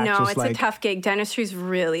with your back. No, just it's like, a tough gig. Dentistry's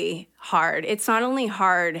really hard. It's not only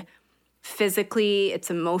hard physically, it's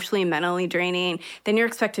emotionally, mentally draining. Then you're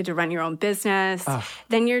expected to run your own business.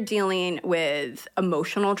 Then you're dealing with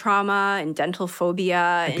emotional trauma and dental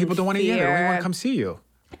phobia. And people don't want to hear it. They don't want to come see you.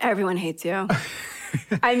 Everyone hates you.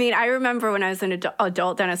 I mean, I remember when I was an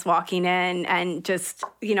adult dentist walking in and just,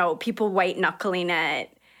 people white knuckling it.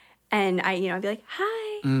 And I'd be like,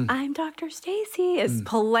 hi, I'm Dr. Stacy, as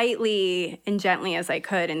politely and gently as I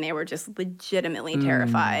could. And they were just legitimately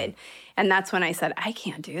terrified. And that's when I said, I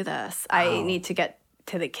can't do this. I need to get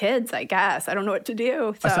to the kids, I guess. I don't know what to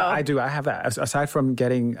do. So I do. I have that. Aside from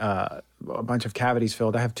getting a bunch of cavities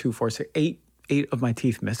filled, I have 2, 4, 6, 8 of my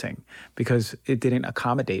teeth missing because it didn't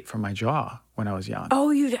accommodate for my jaw when I was young.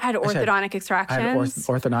 Oh, you had orthodontic extractions? I had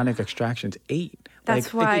orthodontic extractions, 8.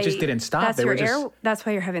 That's why it just didn't stop. That's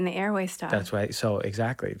why you're having the airway stuff. That's why. So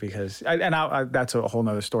exactly, because that's a whole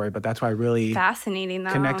nother story. But that's why I really fascinating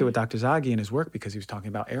though. Connected with Dr. Zaghi in his work because he was talking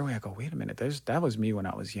about airway. I go, wait a minute, that was me when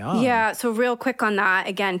I was young. Yeah. So real quick on that,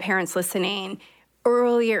 again, parents listening.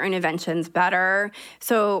 Earlier interventions better.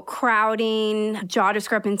 So crowding, jaw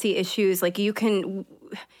discrepancy issues,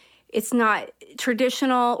 it's not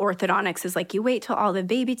traditional orthodontics is like you wait till all the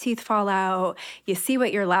baby teeth fall out, you see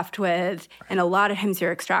what you're left with, and a lot of times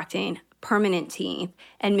you're extracting permanent teeth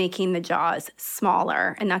and making the jaws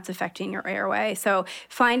smaller, and that's affecting your airway. So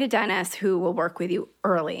find a dentist who will work with you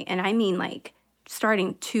early, and I mean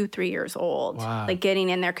starting 2-3 years old, getting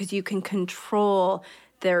in there because you can control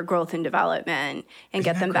their growth and development and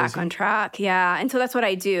get them back on track. Yeah. And so that's what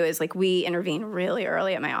I do is we intervene really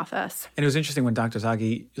early at my office. And it was interesting when Dr.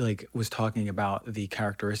 Zaghi was talking about the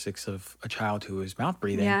characteristics of a child who is mouth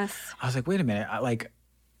breathing. Yes. I was like, wait a minute.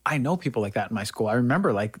 I know people like that in my school. I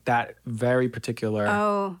remember that very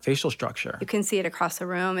particular facial structure. You can see it across the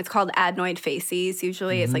room. It's called adenoid facies.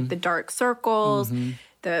 Usually it's the dark circles,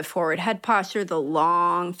 the forward head posture, the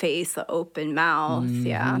long face, the open mouth.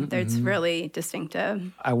 It's really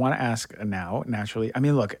distinctive. I want to ask now, naturally. I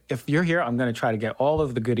mean, look, if you're here, I'm going to try to get all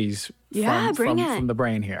of the goodies from the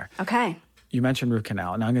brain here. Okay. You mentioned root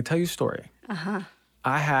canal. Now, I'm going to tell you a story.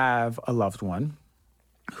 I have a loved one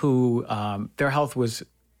who their health was,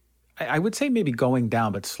 I would say maybe going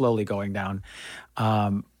down, but slowly going down.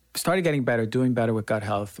 Started getting better, doing better with gut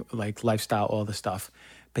health, lifestyle, all the stuff.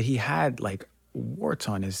 But he had warts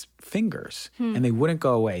on his fingers and they wouldn't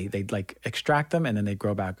go away. They'd extract them and then they'd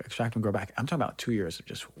grow back, extract them, grow back. I'm talking about 2 years of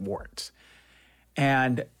just warts.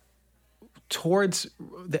 And I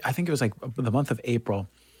think it was the month of April,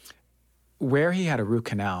 where he had a root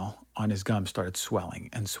canal on his gum started swelling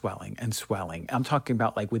and swelling and swelling. I'm talking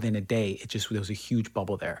about within a day, there was a huge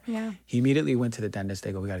bubble there. Yeah. He immediately went to the dentist.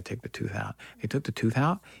 They go, we got to take the tooth out. They took the tooth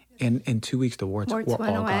out. In 2 weeks, the warts were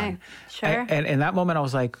went all away. gone. Sure. And in that moment, I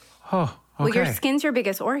was like, oh, okay. Well, your skin's your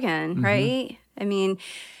biggest organ, right? I mean,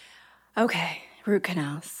 okay, root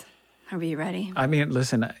canals. Are we ready? I mean,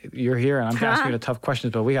 listen, you're here and I'm asking you the tough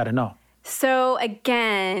questions, but we got to know. So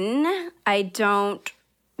again, I don't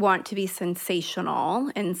want to be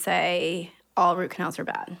sensational and say all root canals are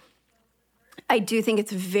bad. I do think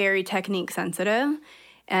it's very technique sensitive,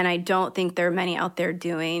 and I don't think there are many out there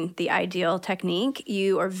doing the ideal technique.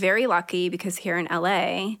 You are very lucky because here in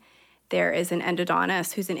LA, there is an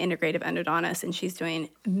endodontist who's an integrative endodontist, and she's doing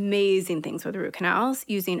amazing things with root canals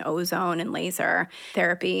using ozone and laser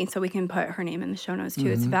therapy. So we can put her name in the show notes too.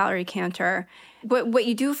 It's Valerie Cantor. What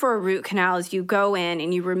you do for a root canal is you go in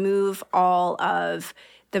and you remove all of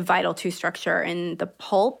the vital tooth structure in the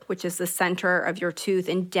pulp, which is the center of your tooth,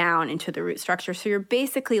 and down into the root structure. So you're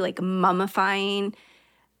basically mummifying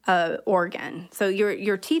organ. So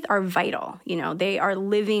your teeth are vital. They are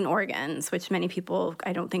living organs, which many people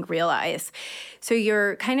I don't think realize. So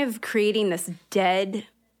you're kind of creating this dead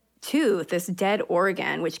tooth, this dead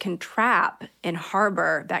organ, which can trap and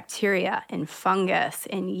harbor bacteria and fungus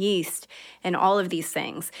and yeast and all of these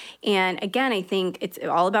things. And again, I think it's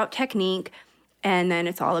all about technique. And then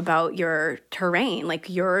it's all about your terrain, like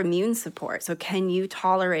your immune support. So can you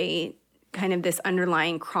tolerate kind of this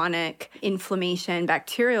underlying chronic inflammation,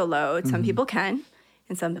 bacterial load? Some people can,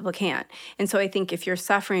 and some people can't. And so I think if you're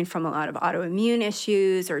suffering from a lot of autoimmune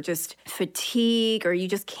issues or just fatigue, or you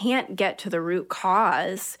just can't get to the root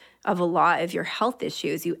cause of a lot of your health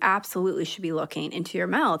issues, you absolutely should be looking into your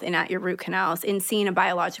mouth and at your root canals and seeing a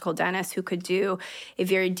biological dentist who could do a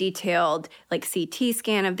very detailed CT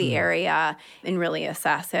scan of the area and really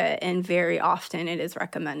assess it. And very often it is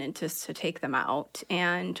recommended just to take them out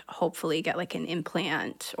and hopefully get an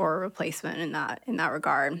implant or a replacement in that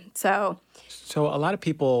regard. So a lot of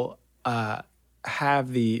people have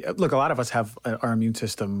a lot of us have our immune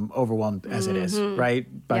system overwhelmed as it is,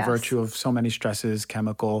 right? By virtue of so many stresses,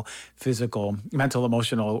 chemical, physical, mental,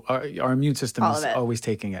 emotional, our immune system is always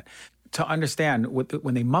taking it. To understand,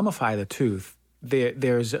 when they mummify the tooth,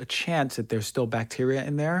 there's a chance that there's still bacteria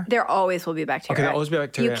in there? There always will be bacteria. Okay, there'll always be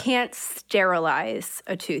bacteria. You can't sterilize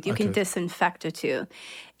a tooth. You can disinfect a tooth.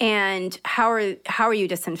 And how are you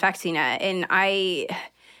disinfecting it? And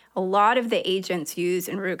a lot of the agents used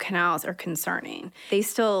in root canals are concerning. They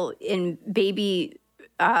still, in baby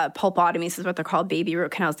pulpotomies is what they're called, baby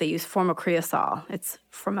root canals, they use formocreosol. It's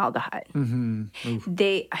formaldehyde.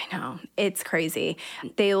 I know, it's crazy.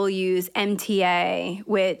 They will use MTA,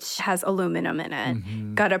 which has aluminum in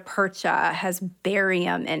it. Gutta percha has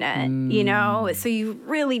barium in it, So you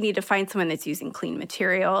really need to find someone that's using clean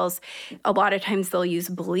materials. A lot of times they'll use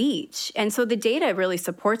bleach. And so the data really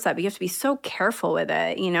supports that, but you have to be so careful with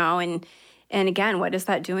it, and again, what is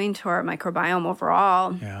that doing to our microbiome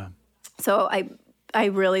overall? Yeah. So I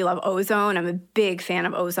really love ozone. I'm a big fan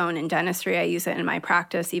of ozone in dentistry. I use it in my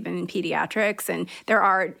practice, even in pediatrics. And there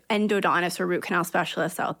are endodontists or root canal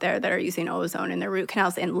specialists out there that are using ozone in their root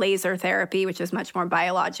canals, and laser therapy, which is much more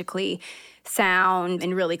biologically sound,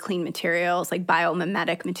 and really clean materials, like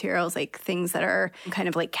biomimetic materials, like things that are kind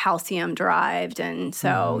of calcium derived. And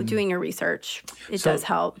so doing your research, it does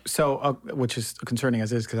help. So, which is concerning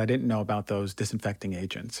as is, because I didn't know about those disinfecting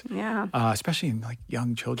agents. Yeah. Especially in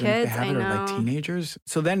young children, Kids, if they have it, or teenagers.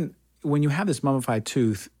 So then when you have this mummified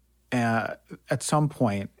tooth, at some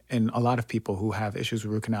point, in a lot of people who have issues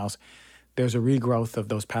with root canals, there's a regrowth of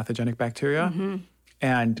those pathogenic bacteria.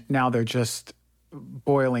 And now they're just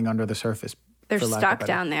boiling under the surface. They're stuck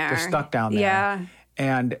down there. They're stuck down there. Yeah.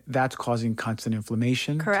 And that's causing constant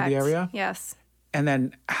inflammation to the area. Yes. And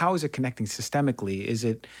then how is it connecting systemically? Is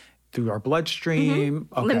it through our bloodstream?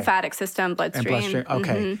 Okay. Lymphatic system, bloodstream.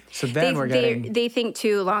 Okay. So then we're getting... They think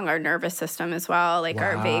too along our nervous system as well,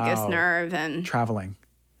 our vagus nerve and... Traveling.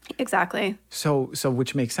 Exactly. So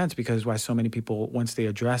which makes sense, because why so many people, once they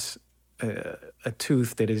address a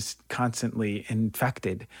tooth that is constantly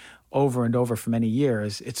infected over and over for many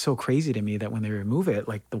years, it's so crazy to me that when they remove it,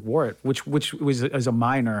 the wart, which is a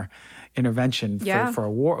minor intervention for a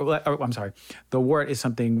wart. I'm sorry, the wart is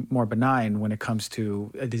something more benign when it comes to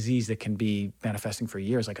a disease that can be manifesting for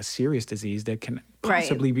years, like a serious disease that can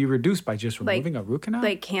possibly be reduced by just removing a root canal.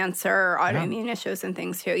 Like cancer, autoimmune issues and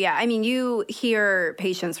things too. Yeah, I mean, you hear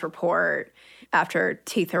patients report after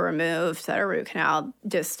teeth are removed that are root canal,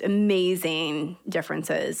 just amazing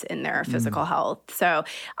differences in their physical health. So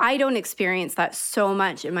I don't experience that so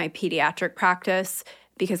much in my pediatric practice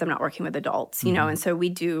because I'm not working with adults, and so we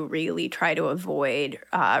do really try to avoid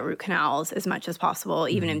root canals as much as possible,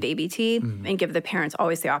 even in baby teeth, and give the parents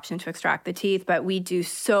always the option to extract the teeth. But we do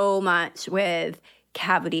so much with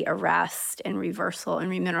cavity arrest and reversal and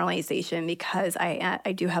remineralization because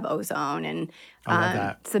I do have ozone, and I love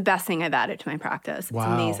that. It's the best thing I've added to my practice. It's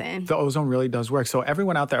amazing. The ozone really does work. So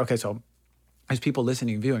everyone out there, okay, so there's people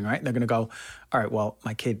listening and viewing, right? They're going to go, all right, well,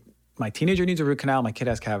 my teenager needs a root canal, my kid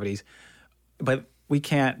has cavities, but we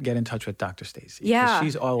can't get in touch with Dr. Stacy. Yeah.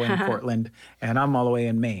 She's all the way in Portland and I'm all the way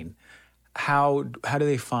in Maine. How do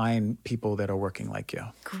they find people that are working like you?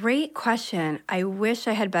 Great question. I wish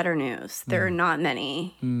I had better news. There are not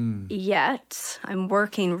many yet. I'm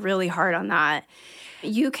working really hard on that.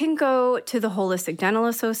 You can go to the Holistic Dental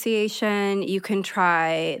Association. You can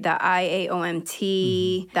try the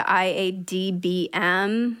IAOMT, the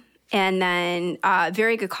IADBM. And then a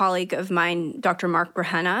very good colleague of mine, Dr. Mark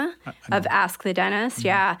Brahenna of Ask the Dentist. Mm-hmm.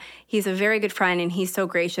 Yeah, he's a very good friend, and he's so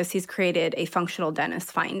gracious. He's created a functional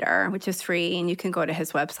dentist finder, which is free, and you can go to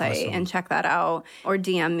his website and check that out, or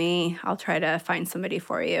DM me. I'll try to find somebody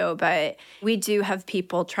for you. But we do have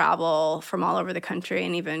people travel from all over the country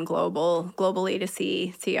and even globally to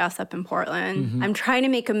see us up in Portland. Mm-hmm. I'm trying to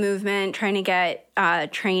make a movement, trying to get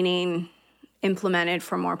training implemented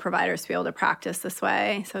for more providers to be able to practice this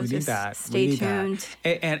way. So just stay tuned.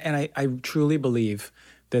 And I truly believe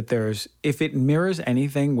that if it mirrors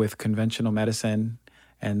anything with conventional medicine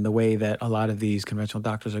and the way that a lot of these conventional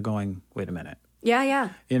doctors are going, wait a minute. Yeah.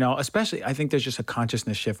 Especially, I think there's just a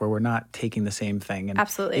consciousness shift where we're not taking the same thing. And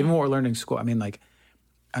absolutely. Even when we're learning school, I mean, like,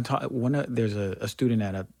 there's a student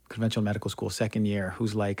at a conventional medical school, second year,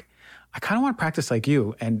 who's like, I kind of want to practice like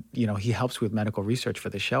you. And, he helps with medical research for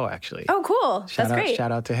the show, actually. Oh, cool. That's great.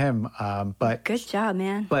 Shout out to him. But good job,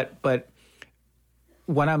 man. But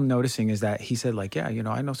what I'm noticing is that he said, like, I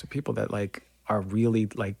know some people that, like, are really,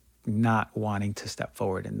 like, not wanting to step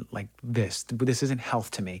forward and, like, this isn't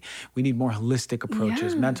health to me. We need more holistic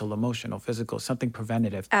approaches, mental, emotional, physical, something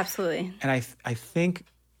preventative. Absolutely. And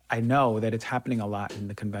I know that it's happening a lot in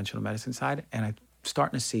the conventional medicine side, and I'm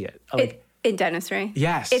starting to see it. In dentistry?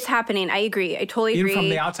 Yes. It's happening. I agree. I totally agree. Even from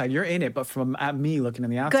the outside, you're in it, but from me looking on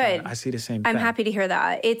the outside, Good. I see the same thing. I'm happy to hear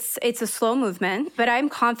that. It's a slow movement, but I'm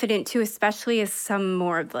confident too, especially as some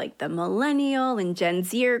more of like the millennial and Gen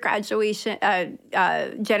Z graduation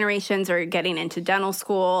generations are getting into dental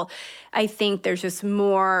school. I think there's just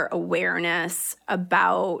more awareness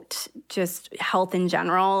about just health in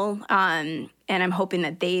general, and I'm hoping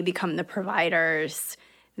that they become the providers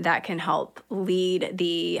that can help lead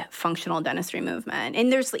the functional dentistry movement. And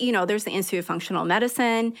there's the Institute of Functional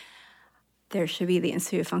Medicine. There should be the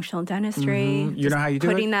Institute of Functional Dentistry. Mm-hmm. You know how you do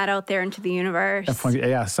it? Putting that out there into the universe.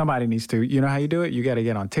 Yeah, somebody needs to. You know how you do it? You got to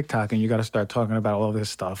get on TikTok and you got to start talking about all this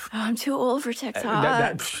stuff. Oh, I'm too old for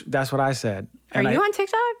TikTok. That's what I said. Are you on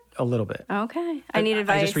TikTok? A little bit. Okay. I need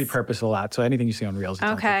advice. I just repurpose a lot, so anything you see on Reels is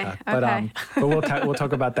on TikTok. Okay. But we'll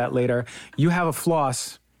talk about that later. You have a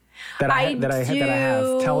floss that I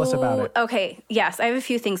have. Tell us about it. Okay. Yes, I have a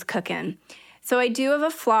few things cooking. So I do have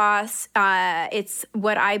a floss. It's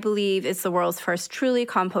what I believe is the world's first truly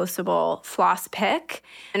compostable floss pick.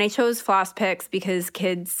 And I chose floss picks because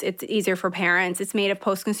it's easier for parents. It's made of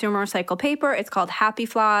post-consumer recycled paper. It's called Happy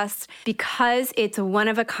Floss. Because it's one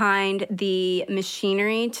of a kind, the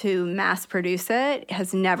machinery to mass produce it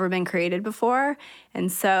has never been created before. And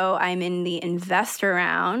so I'm in the investor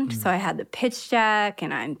round. So I had the pitch deck,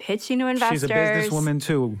 and I'm pitching to investors. She's a businesswoman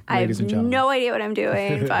too, ladies and gentlemen. I have no idea what I'm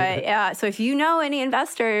doing, but yeah. So if you know any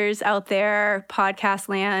investors out there, podcast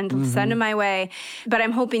land, send them my way. But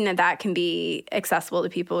I'm hoping that can be accessible to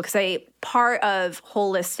people, because part of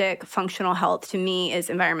holistic functional health to me is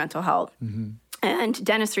environmental health. And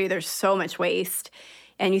dentistry, there's so much waste.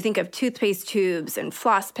 And you think of toothpaste tubes and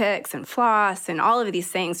floss picks and floss and all of these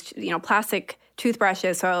things, plastic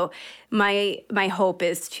toothbrushes. So my hope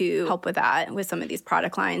is to help with that with some of these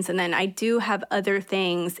product lines. And then I do have other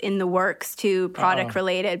things in the works too, product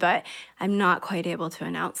related, but I'm not quite able to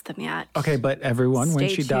announce them yet. Okay, but everyone, when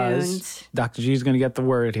she does, Dr. G is going to get the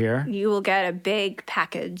word here. You will get a big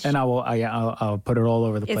package. And I'll put it all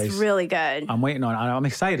over the place. It's really good. I'm waiting on it. I'm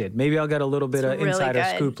excited. Maybe I'll get a little bit of really insider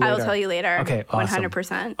scoop later. I will tell you later. Okay, awesome.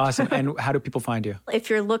 100%. Awesome. And how do people find you? If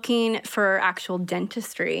you're looking for actual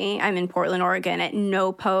dentistry, I'm in Portland, Oregon at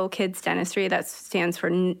NOPO Kids Dentistry. That stands for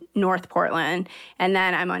North Portland. And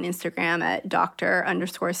then I'm on Instagram at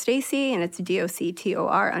Dr._Stacy, and it's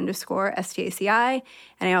DOCTOR_STACI.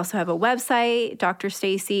 And I also have a website, Dr.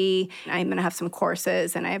 Stacy. I'm going to have some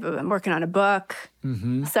courses, and I'm working on a book.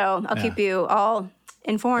 So I'll keep you all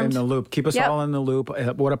informed. In the loop. Keep us all in the loop.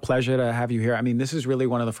 What a pleasure to have you here. I mean, this is really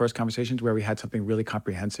one of the first conversations where we had something really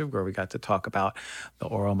comprehensive, where we got to talk about the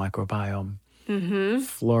oral microbiome,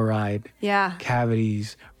 fluoride,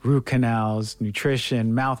 cavities, root canals,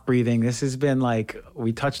 nutrition, mouth breathing. This has been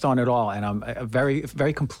we touched on it all, and I'm a very,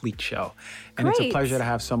 very complete show. And It's a pleasure to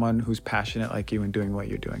have someone who's passionate like you and doing what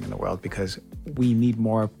you're doing in the world, because we need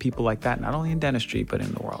more people like that, not only in dentistry, but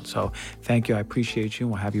in the world. So thank you. I appreciate you,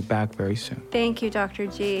 and we'll have you back very soon. Thank you, Dr.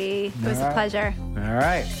 G. It was a pleasure. All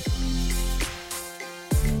right.